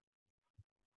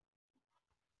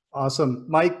 Awesome.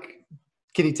 Mike,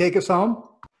 can you take us home?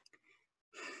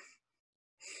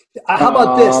 How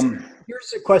about this?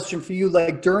 Here's a question for you.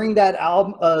 Like during that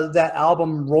album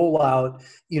rollout,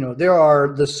 you know, there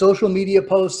are the social media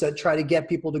posts that try to get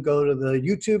people to go to the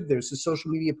YouTube. There's the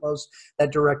social media posts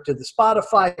that direct to the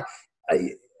Spotify.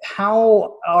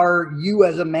 How are you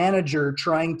as a manager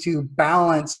trying to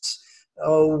balance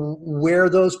where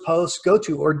those posts go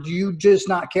to, or do you just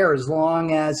not care as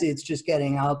long as it's just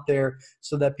getting out there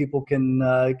so that people can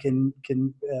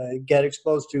get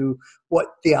exposed to what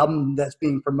the album that's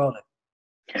being promoted?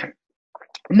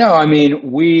 No, I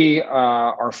mean, we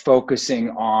are focusing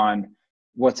on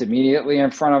what's immediately in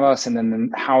front of us, and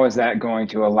then how is that going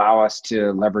to allow us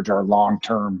to leverage our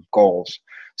long-term goals.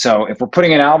 So if we're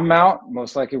putting an album out,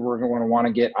 most likely we're going to want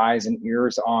to get eyes and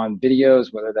ears on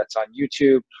videos, whether that's on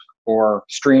YouTube or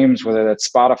streams, whether that's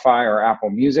Spotify or Apple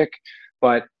Music.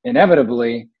 But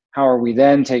inevitably, how are we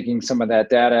then taking some of that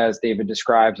data, as David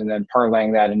describes, and then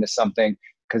parlaying that into something?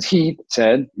 Because he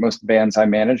said most of the bands I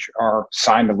manage are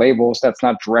signed to labels. That's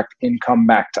not direct income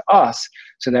back to us.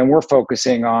 So then we're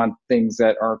focusing on things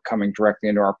that are coming directly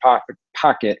into our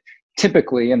pocket,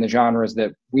 typically in the genres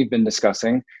that we've been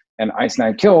discussing. And Ice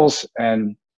Nine Kills,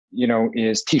 and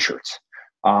is T-shirts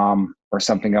or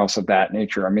something else of that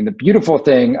nature. I mean, the beautiful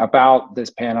thing about this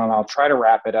panel, and I'll try to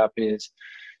wrap it up, is,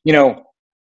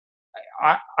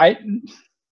 I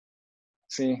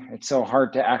see, it's so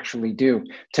hard to actually do.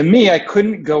 To me, I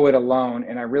couldn't go it alone,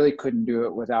 and I really couldn't do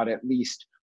it without at least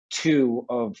two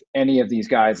of any of these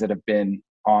guys that have been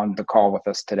on the call with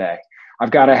us today.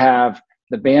 I've got to have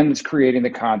the band that's creating the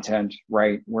content,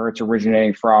 right, where it's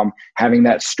originating from, having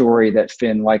that story that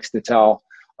Finn likes to tell.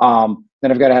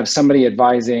 Then I've got to have somebody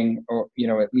advising, or,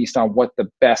 at least on what the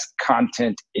best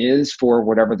content is for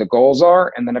whatever the goals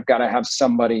are. And then I've got to have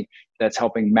somebody that's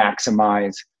helping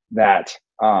maximize that,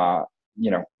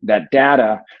 that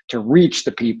data to reach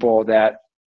the people that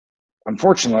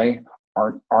unfortunately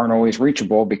aren't always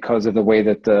reachable because of the way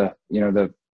that the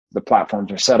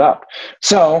platforms are set up.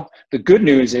 So the good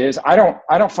news is I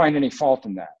don't find any fault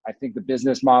in that. I think the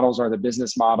business models are the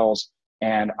business models,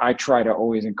 and I try to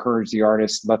always encourage the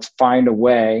artists, let's find a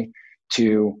way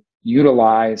to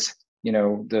utilize,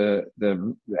 the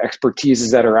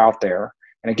expertises that are out there.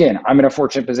 And again, I'm in a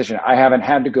fortunate position. I haven't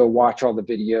had to go watch all the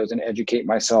videos and educate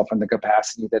myself in the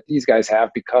capacity that these guys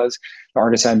have, because the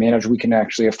artists I manage, we can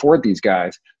actually afford these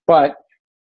guys. But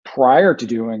prior to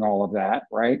doing all of that,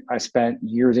 right, I spent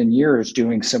years and years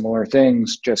doing similar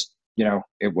things, just,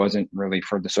 it wasn't really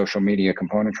for the social media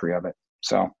componentry of it.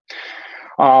 So,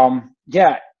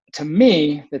 yeah, to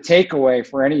me, the takeaway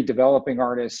for any developing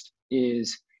artist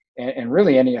is, and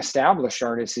really any established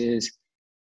artist, is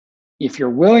if you're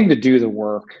willing to do the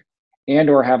work and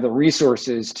or have the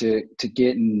resources to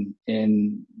get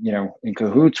in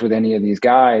cahoots with any of these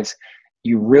guys,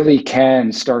 you really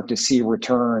can start to see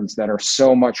returns that are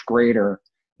so much greater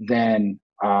than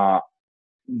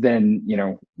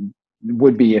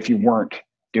would be if you weren't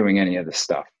doing any of this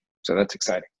stuff. So that's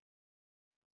exciting.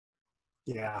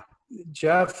 Yeah.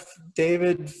 Geoff,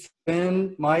 David,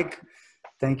 Finn, Mike,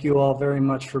 thank you all very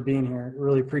much for being here.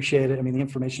 Really appreciate it. I mean, the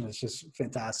information is just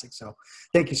fantastic. So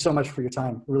thank you so much for your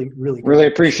time. Really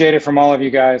appreciate it from all of you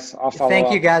guys. I'll follow Thank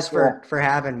up. you guys for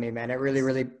having me, man. It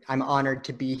really, I'm honored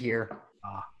to be here.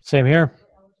 Same here.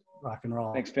 Rock and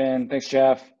roll. Thanks, Finn. Thanks,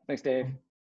 Geoff. Thanks, Dave.